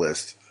whole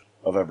list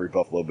of every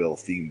Buffalo Bill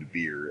themed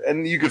beer,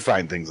 and you could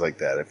find things like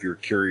that if you're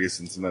curious.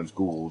 And sometimes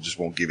Google just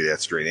won't give you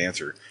that straight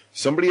answer.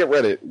 Somebody at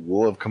Reddit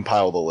will have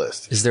compiled a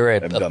list. Is there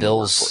a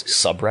Bill's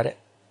subreddit,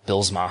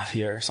 Bill's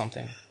Mafia or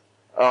something?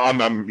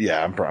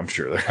 I'm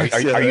sure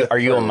there. Are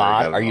you a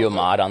mod? Are you a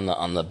mod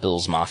on the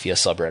Bill's Mafia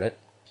subreddit?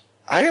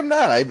 I am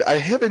not. I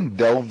haven't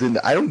delved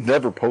into. I don't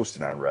never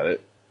posted on Reddit.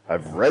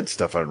 I've read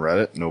stuff on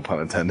Reddit, no pun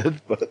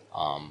intended. But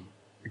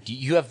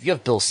you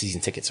have Bill's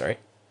season tickets, right?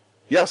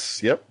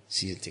 Yes. Yep.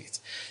 Season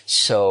tickets.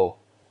 So,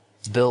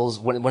 Bills.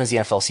 When does the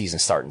NFL season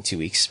start? In 2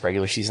 weeks,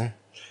 regular season.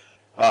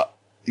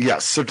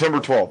 Yes, September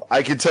 12th.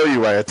 I can tell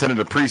you, I attended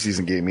a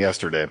preseason game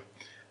yesterday.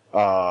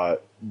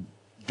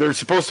 There's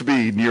supposed to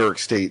be New York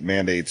State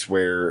mandates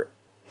where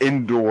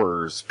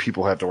indoors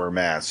people have to wear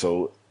masks.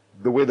 So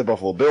the way the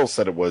Buffalo Bills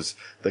said it was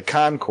the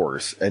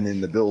concourse and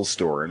in the Bills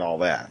store and all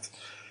that.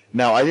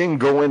 Now, I didn't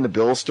go in the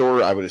Bills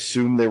store. I would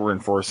assume they were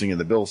enforcing in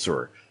the Bills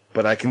store.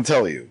 But I can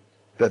tell you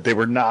that they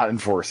were not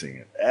enforcing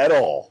it at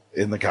all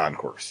in the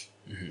concourse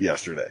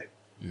yesterday.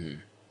 Mm-hmm.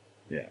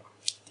 Yeah.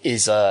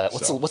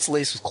 What's the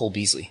latest with Cole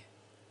Beasley?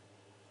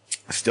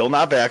 Still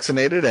not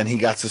vaccinated, and he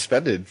got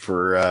suspended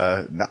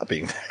for not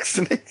being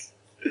vaccinated.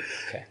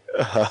 Okay.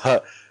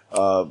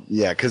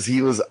 Because he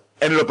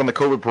ended up on the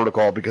COVID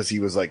protocol because he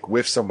was like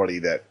with somebody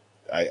that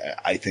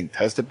I think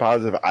tested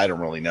positive. I don't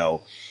really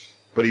know,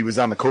 but he was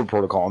on the COVID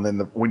protocol. And then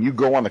when you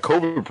go on the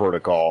COVID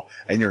protocol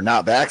and you're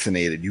not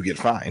vaccinated, you get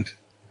fined.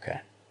 Okay.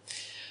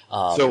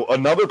 So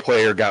another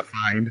player got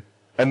fined,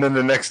 and then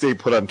the next day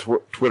put on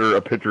Twitter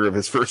a picture of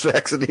his first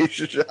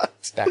vaccination shot.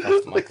 Back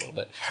off the mic a little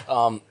bit.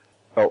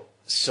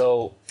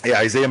 So yeah,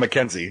 Isaiah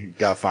McKenzie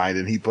got fined,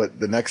 and he put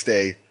the next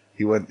day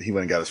he went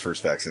and got his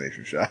first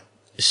vaccination shot.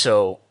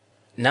 So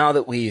now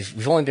that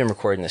we've only been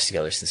recording this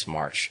together since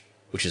March,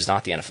 which is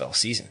not the NFL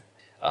season,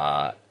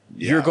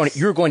 you're going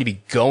to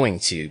be going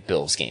to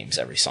Bills games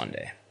every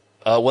Sunday.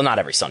 Well, not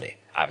every Sunday,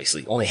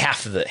 obviously. Only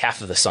half of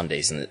the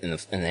Sundays in the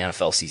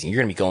NFL season.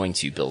 You're going to be going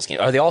to Bills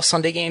games. Are they all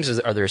Sunday games?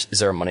 Is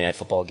there a Monday Night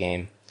Football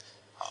game?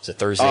 Is it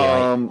Thursday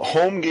night?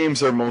 Home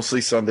games are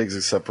mostly Sundays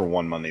except for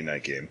one Monday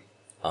night game.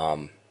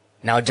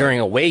 Now during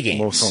away games,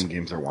 most home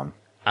games are one.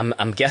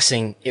 I'm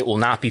guessing it will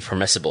not be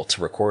permissible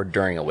to record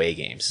during away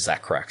games. Is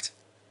that correct?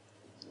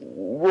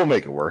 We'll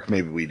make it work.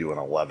 Maybe we do an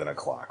 11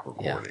 o'clock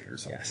recording or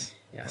something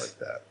like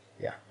that.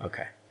 Yeah.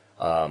 Okay.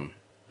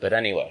 But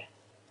anyway,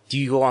 do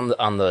you go on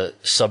the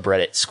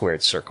subreddit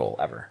Squared Circle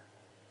ever?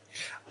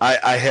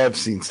 I have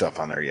seen stuff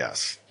on there.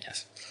 Yes.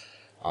 Yes.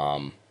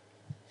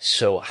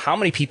 So how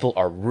many people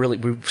are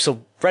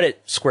so Reddit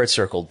Squared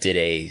Circle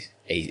did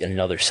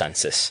another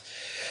census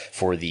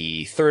for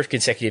the third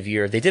consecutive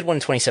year. They did one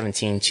in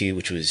 2017 too,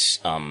 which was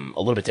a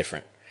little bit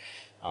different.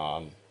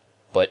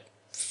 But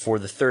for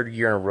the third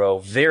year in a row,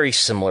 very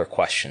similar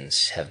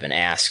questions have been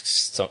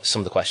asked.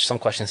 Some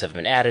questions have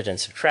been added and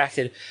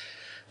subtracted,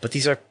 but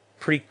these are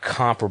pretty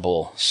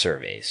comparable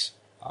surveys.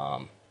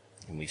 And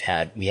we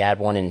had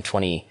one in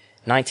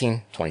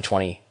 2019,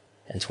 2020,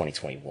 and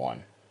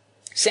 2021.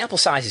 Sample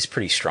size is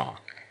pretty strong.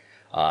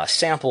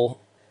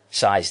 Sample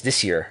size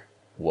this year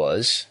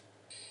was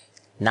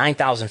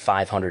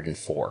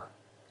 9,504.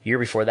 Year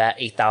before that,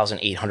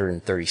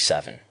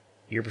 8,837.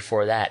 Year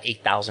before that,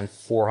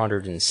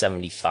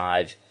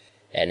 8,475.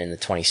 And in the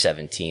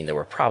 2017, that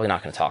we're probably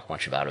not going to talk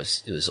much about,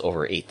 it was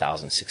over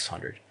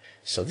 8,600.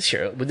 So this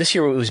year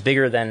it was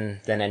bigger than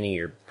any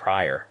year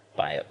prior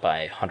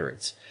by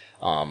hundreds.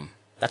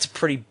 That's a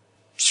pretty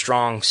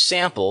strong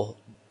sample.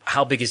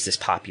 How big is this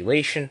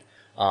population?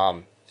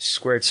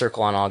 Squared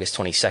Circle on August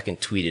 22nd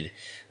tweeted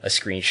a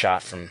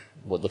screenshot from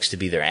what looks to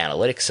be their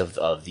analytics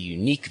of the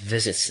unique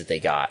visits that they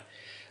got.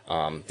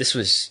 This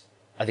was,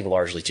 I think,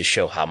 largely to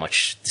show how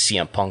much the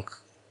CM Punk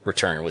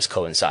return was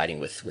coinciding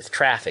with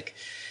traffic,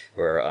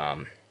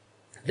 where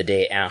the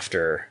day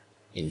after,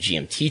 in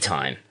GMT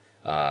time,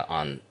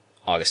 on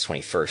August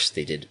 21st,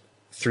 they did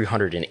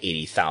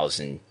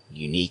 380,000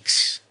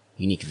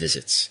 unique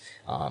visits.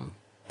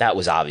 That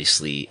was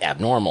obviously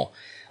abnormal.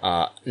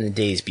 In the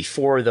days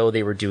before, though,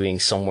 they were doing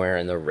somewhere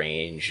in the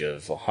range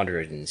of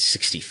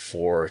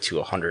 164 to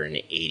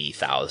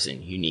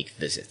 180,000 unique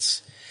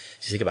visits.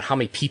 So you think about how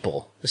many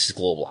people, this is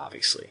global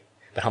obviously,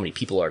 but how many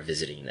people are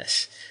visiting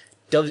this.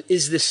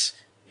 Is this,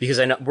 because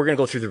I know we're going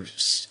to go through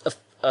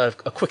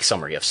a quick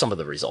summary of some of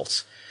the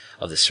results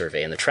of the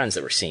survey and the trends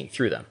that we're seeing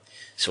through them.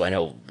 So I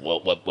know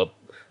what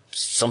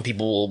some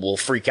people will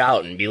freak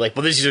out and be like,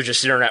 well, these are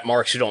just internet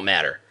marks who don't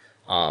matter.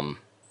 To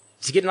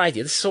get an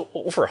idea, this is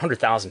over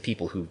 100,000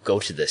 people who go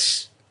to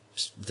this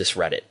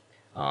Reddit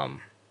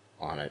on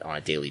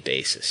a daily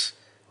basis.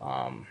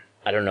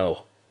 I don't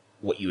know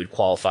what you would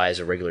qualify as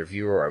a regular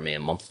viewer, or maybe a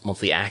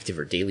monthly active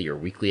or daily or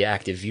weekly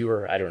active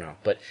viewer. I don't know,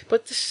 but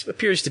this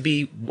appears to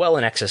be well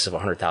in excess of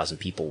 100,000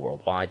 people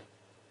worldwide.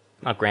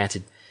 Now,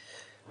 granted,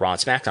 Raw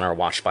and SmackDown are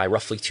watched by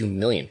roughly 2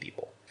 million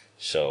people,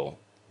 so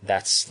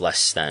that's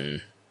less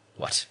than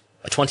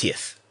a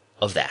 20th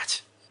of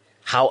that.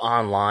 How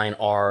online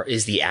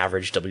is the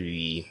average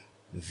WWE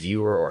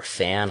viewer or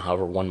fan,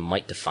 however one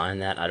might define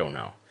that? I don't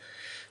know.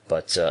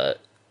 But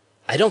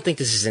I don't think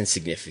this is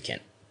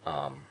insignificant.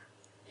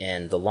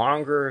 And the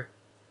longer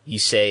you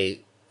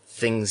say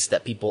things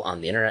that people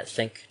on the internet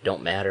think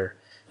don't matter,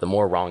 the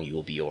more wrong you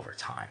will be over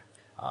time.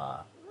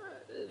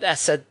 That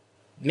said,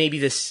 maybe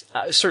this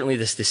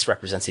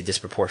represents a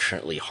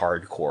disproportionately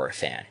hardcore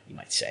fan, you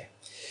might say.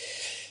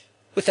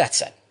 With that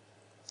said,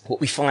 what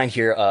we find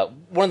here,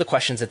 one of the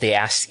questions that they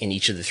asked in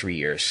each of the 3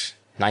 years,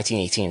 19,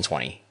 18, and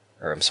 20,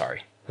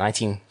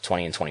 19,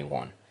 20, and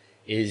 21,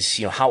 is,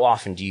 how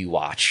often do you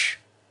watch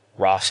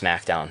Raw,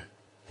 SmackDown,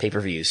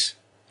 pay-per-views,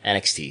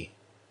 NXT,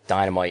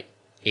 Dynamite,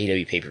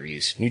 AEW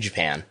pay-per-views, New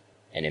Japan,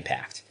 and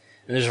Impact?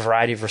 And there's a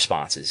variety of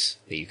responses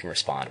that you can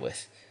respond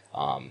with,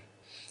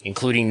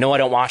 including, no, I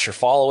don't watch or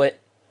follow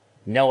it.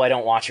 No, I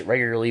don't watch it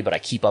regularly, but I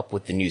keep up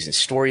with the news and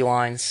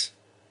storylines.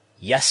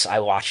 Yes, I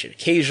watch it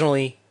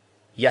occasionally.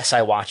 Yes,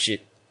 I watch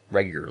it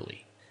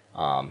regularly.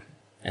 And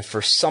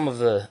for some of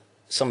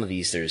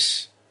these,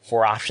 there's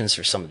 4 options.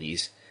 For some of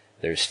these,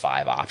 there's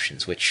 5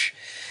 options, which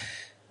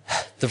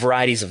the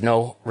varieties of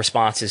no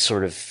responses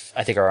sort of,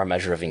 I think, are a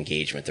measure of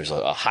engagement. There's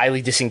a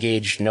highly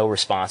disengaged no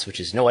response, which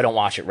is no, I don't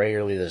watch it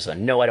regularly. There's a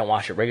no, I don't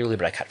watch it regularly,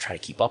 but I try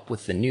to keep up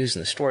with the news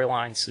and the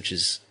storylines, which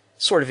is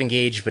sort of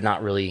engaged, but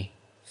not really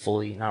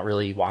fully, not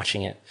really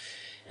watching it.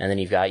 And then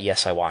you've got,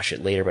 yes, I watch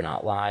it later, but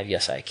not live.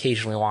 Yes, I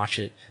occasionally watch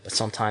it, but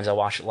sometimes I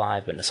watch it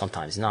live, but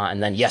sometimes not.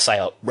 And then, yes,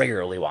 I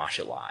regularly watch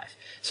it live.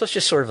 So it's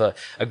just sort of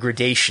a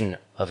gradation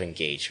of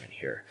engagement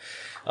here.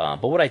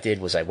 But what I did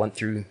was I went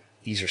through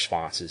these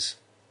responses,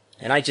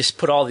 and I just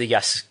put all the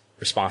yes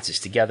responses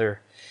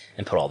together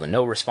and put all the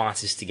no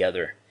responses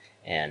together,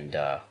 and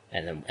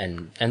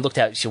looked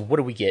at, so what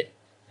do we get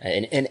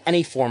in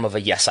any form of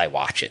a yes, I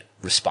watch it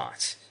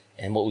response.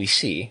 And what we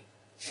see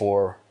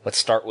for, let's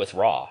start with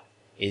Raw,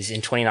 is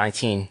in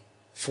 2019,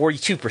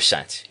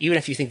 42%. Even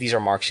if you think these are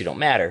marks who don't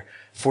matter,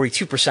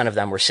 42% of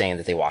them were saying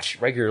that they watched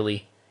it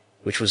regularly,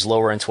 which was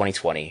lower in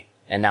 2020,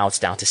 and now it's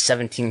down to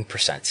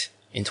 17%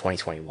 in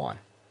 2021.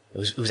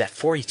 It was at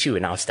 42,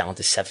 and now it's down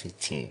to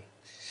 17.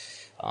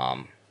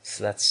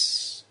 So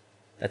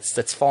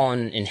that's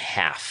fallen in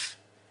half,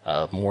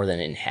 more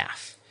than in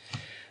half,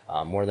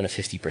 more than a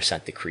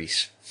 50%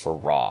 decrease for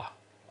Raw.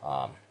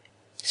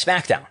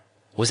 SmackDown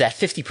was at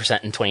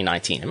 50% in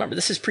 2019. Remember,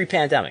 this is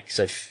pre-pandemic,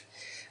 so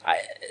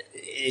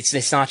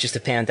it's not just a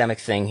pandemic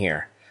thing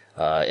here,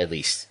 at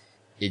least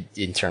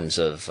in terms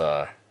of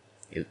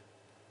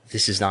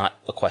this is not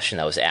a question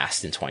that was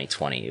asked in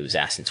 2020. It was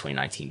asked in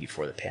 2019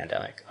 before the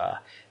pandemic.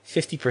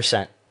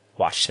 50%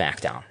 watch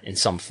SmackDown in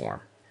some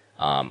form.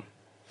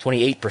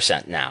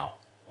 28% now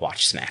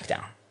watch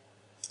SmackDown.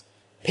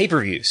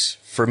 Pay-per-views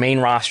for main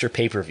roster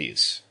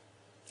pay-per-views.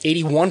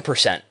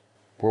 81%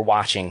 were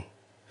watching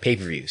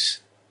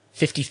pay-per-views.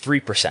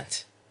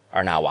 53%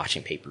 are now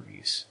watching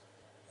pay-per-views.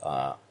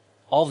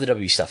 All the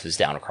W stuff is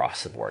down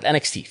across the board.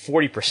 NXT,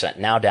 40%,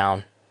 now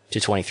down to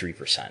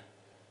 23%.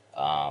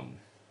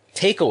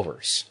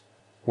 Takeovers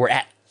were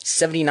at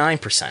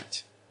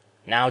 79%,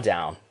 now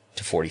down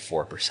to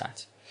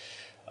 44%.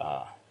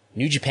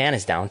 New Japan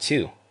is down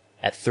too,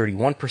 at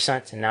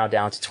 31%, and now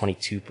down to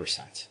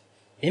 22%.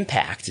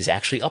 Impact is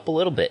actually up a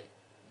little bit,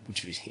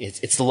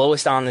 it's the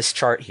lowest on this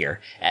chart here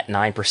at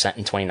 9%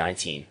 in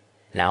 2019,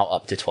 now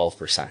up to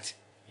 12%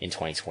 in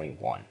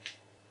 2021.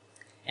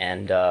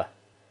 And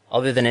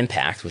other than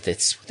Impact, with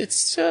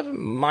its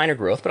minor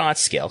growth, but on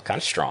its scale, kind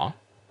of strong,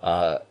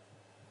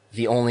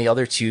 the only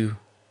other two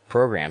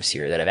programs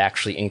here that have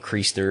actually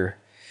increased their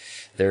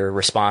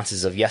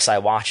responses of yes, I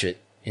watch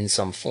it in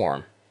some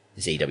form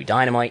is AEW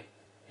Dynamite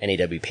and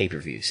AEW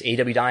pay-per-views.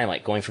 AEW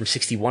Dynamite going from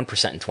 61%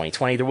 in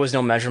 2020. There was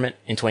no measurement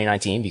in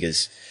 2019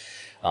 because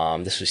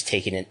this was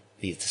taken in,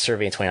 the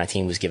survey in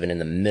 2019 was given in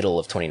the middle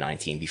of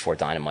 2019 before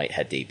Dynamite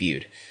had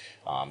debuted.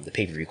 The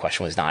pay-per-view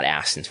question was not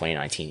asked in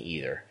 2019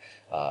 either.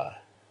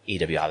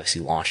 AEW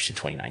obviously launched in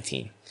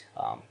 2019.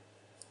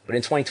 But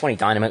in 2020,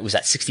 Dynamite was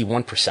at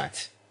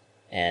 61%.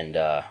 And,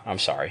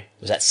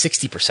 was at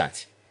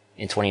 60%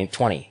 in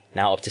 2020.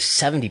 Now up to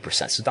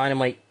 70%. So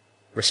Dynamite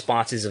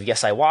responses of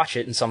yes, I watch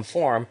it in some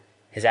form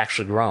has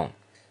actually grown.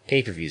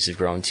 Pay-per-views have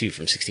grown too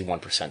from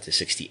 61% to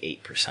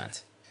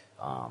 68%.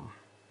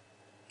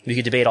 We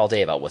could debate all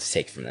day about what to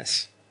take from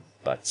this.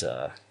 But,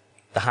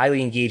 the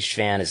highly engaged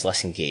fan is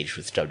less engaged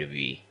with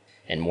WWE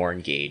and more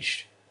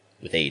engaged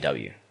with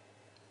AEW.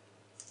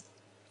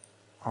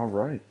 All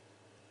right.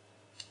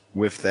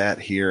 With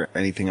that here,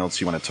 anything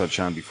else you want to touch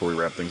on before we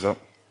wrap things up?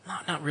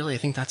 Not really. I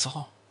think that's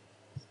all.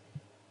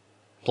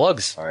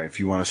 Plugs. All right. If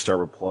you want to start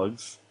with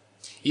plugs.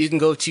 You can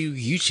go to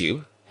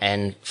YouTube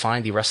and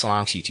find the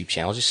Wrestlenomics YouTube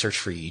channel. Just search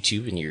for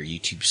YouTube in your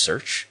YouTube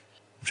search,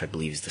 which I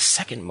believe is the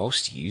second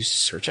most used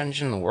search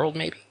engine in the world,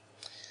 maybe.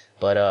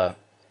 But,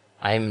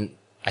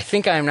 I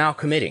think I am now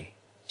committing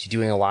to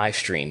doing a live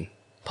stream,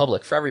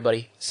 public for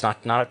everybody. It's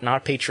not a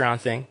Patreon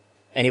thing.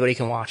 Anybody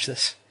can watch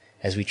this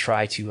as we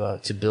try to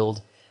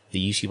build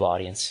the YouTube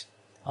audience.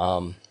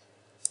 You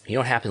know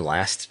what happened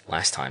last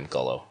time,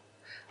 Gullo?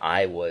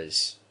 I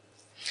was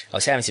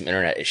having some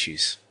internet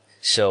issues.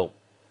 So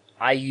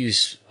I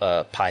use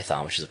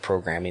Python, which is a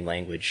programming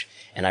language,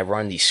 and I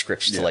run these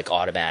scripts to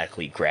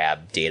automatically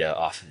grab data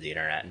off of the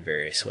internet in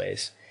various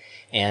ways.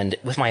 And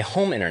with my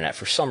home internet,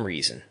 for some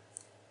reason,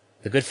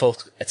 the good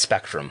folks at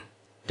Spectrum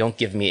don't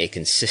give me a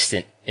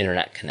consistent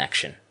internet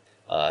connection.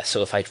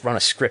 So if I run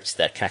a script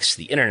that connects to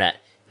the internet,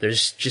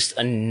 there's just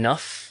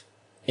enough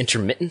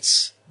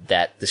intermittence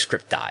that the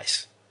script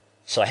dies.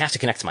 So I have to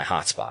connect to my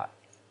hotspot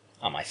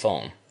on my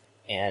phone.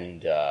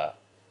 And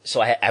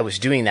so I was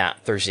doing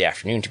that Thursday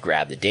afternoon to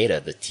grab the data,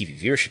 the TV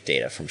viewership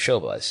data from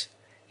Showbuzz.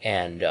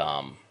 And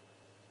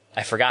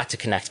I forgot to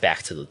connect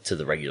back to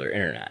the regular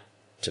internet,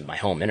 to my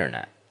home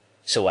internet.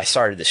 So I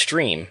started the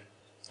stream,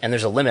 and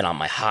there's a limit on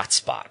my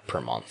hotspot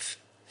per month.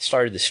 I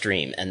started the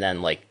stream, and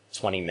then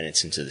 20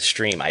 minutes into the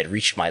stream, I had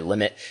reached my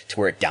limit to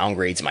where it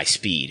downgrades my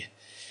speed.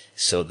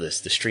 So the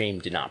stream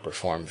did not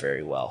perform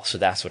very well. So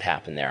that's what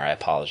happened there. I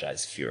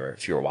apologize if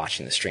you were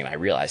watching the stream. I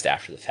realized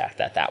after the fact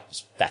that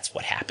that's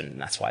what happened,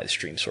 and that's why the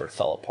stream sort of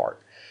fell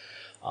apart.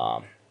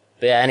 But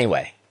yeah,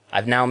 anyway,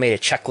 I've now made a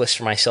checklist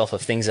for myself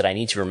of things that I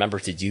need to remember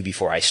to do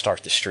before I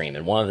start the stream,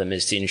 and one of them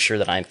is to ensure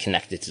that I'm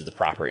connected to the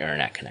proper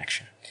internet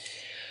connection.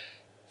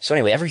 So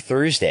anyway, every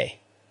Thursday,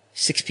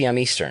 6 p.m.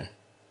 Eastern,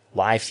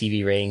 live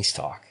TV ratings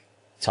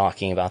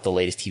talking about the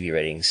latest TV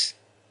ratings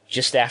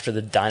just after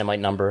the Dynamite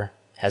number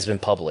has been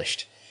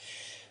published.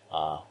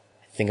 I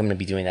think I'm going to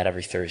be doing that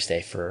every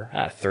Thursday for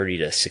 30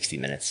 to 60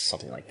 minutes,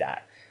 something like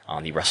that,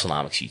 on the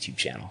Wrestlenomics YouTube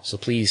channel. So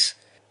please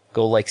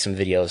go like some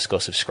videos, go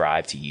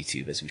subscribe to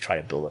YouTube as we try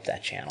to build up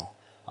that channel.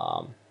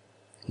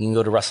 You can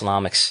go to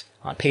Wrestlenomics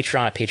on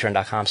Patreon at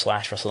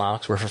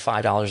patreon.com/Wrestlenomics, where for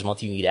 $5 a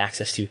month you can get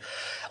access to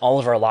all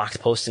of our locked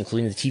posts,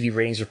 including the TV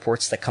ratings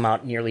reports that come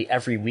out nearly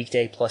every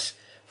weekday, plus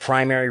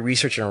primary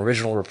research and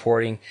original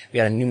reporting. We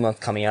got a new month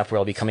coming up where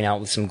I'll be coming out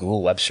with some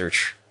Google web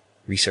search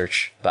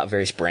research about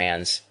various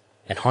brands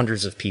and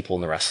hundreds of people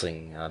in the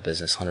wrestling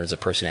business, hundreds of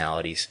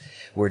personalities.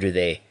 How do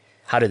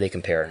they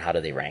compare and how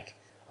do they rank?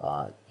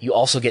 You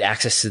also get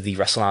access to the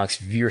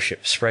Wrestlenomics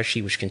viewership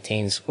spreadsheet, which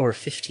contains over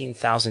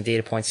 15,000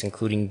 data points,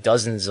 including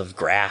dozens of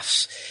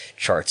graphs,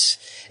 charts,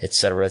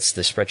 etc. It's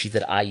the spreadsheet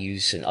that I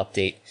use and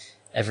update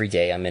every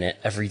day. I'm in it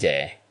every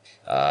day,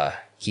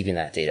 keeping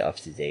that data up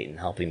to date and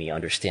helping me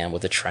understand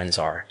what the trends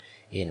are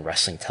in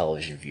wrestling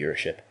television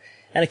viewership.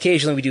 And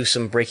occasionally we do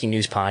some breaking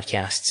news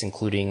podcasts,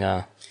 including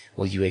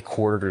we'll do a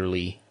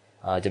quarterly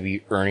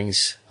W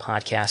earnings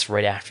podcast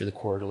right after the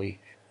quarterly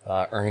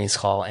earnings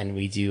call, and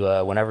we do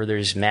whenever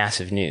there's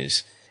massive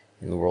news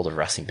in the world of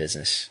wrestling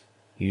business.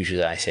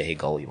 Usually I say, hey,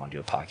 Gull, you want to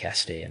do a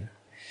podcast today? And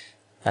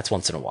that's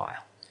once in a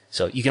while.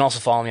 So you can also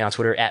follow me on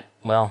Twitter at,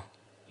 well,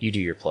 you do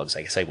your plugs.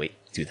 I guess I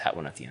do that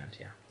one at the end,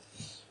 yeah.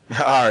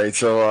 All right,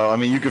 so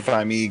you can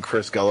find me,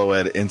 Chris Gullo,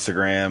 at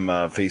Instagram,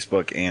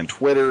 Facebook, and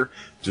Twitter,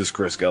 just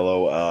Chris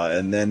Gullo.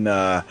 And then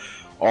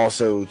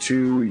also,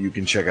 too, you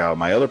can check out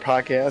my other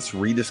podcast,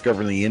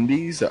 Rediscovering the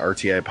Indies,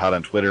 RTI Pod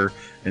on Twitter,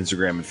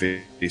 Instagram, and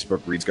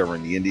Facebook,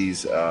 Rediscovering the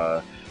Indies.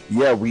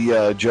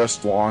 We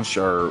just launched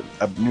our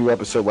new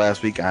episode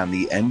last week on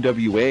the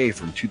NWA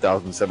from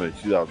 2007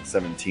 to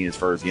 2017 as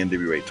far as the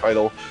NWA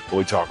title, but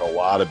we talk a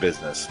lot of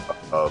business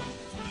of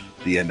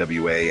the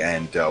NWA,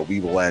 and we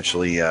will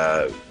actually,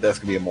 that's going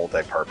to be a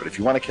multi-part, but if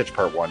you want to catch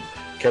part one,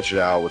 catch it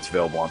out. It's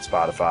available on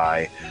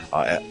Spotify,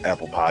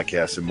 Apple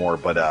Podcasts, and more,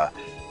 but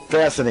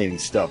fascinating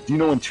stuff. Do you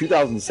know in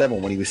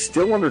 2007, when he was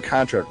still under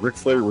contract, Ric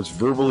Flair was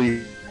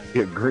verbally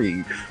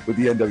agreeing with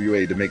the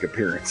NWA to make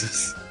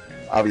appearances?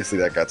 Obviously,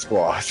 that got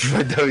squashed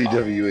by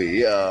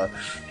WWE,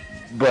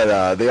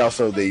 but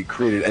they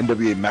created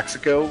NWA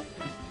Mexico,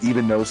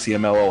 even though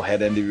CMLL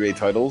had NWA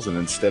titles, and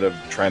instead of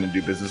trying to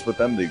do business with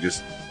them, they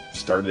just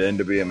started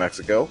NWA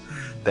Mexico.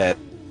 That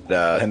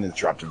attendance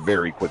dropped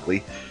very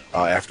quickly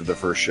after the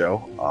first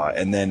show.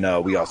 And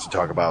then we also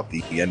talk about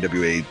the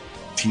NWA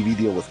TV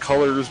deal with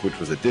Colors, which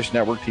was a Dish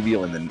Network TV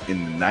deal in the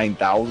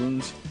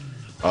 9000s.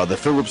 The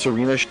Phillips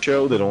Arena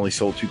show that only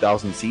sold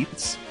 2,000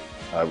 seats.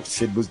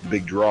 Sid was the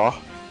big draw.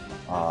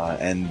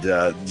 And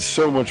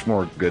so much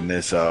more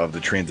goodness of the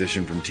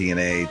transition from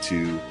TNA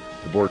to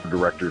the board of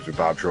directors with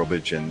Bob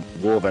Trowbridge, and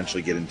we'll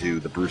eventually get into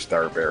the Bruce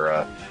Tharpe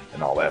era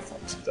and all that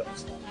fun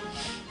stuff.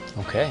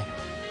 Okay.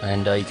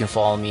 And you can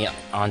follow me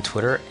on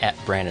Twitter at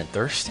Brandon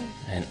Thurston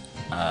and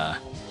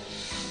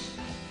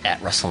at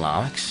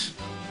Wrestlenomics.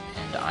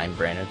 And I'm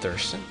Brandon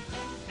Thurston.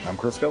 I'm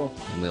Chris Gillen.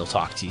 And we'll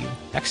talk to you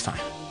next time.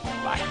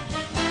 Bye.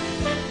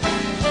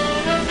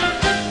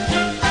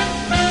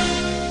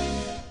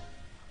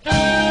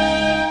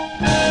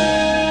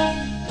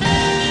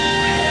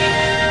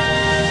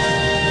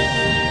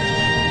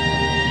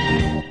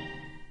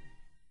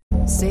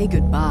 Say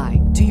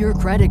goodbye to your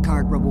credit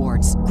card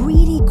rewards.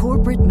 Greedy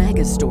corporate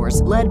mega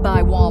stores, led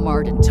by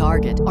Walmart and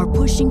Target, are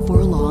pushing for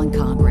a law in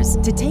Congress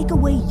to take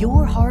away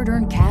your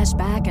hard-earned cash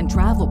back and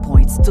travel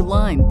points to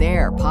line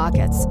their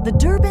pockets. The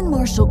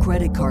Durbin-Marshall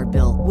credit card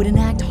bill would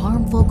enact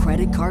harmful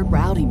credit card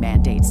routing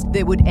mandates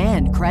that would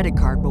end credit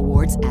card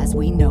rewards as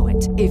we know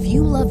it. If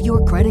you love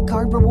your credit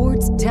card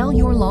rewards, tell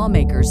your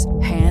lawmakers,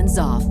 hands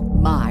off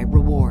my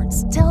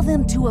rewards. Tell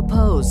them to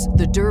oppose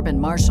the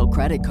Durbin-Marshall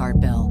credit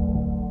card bill.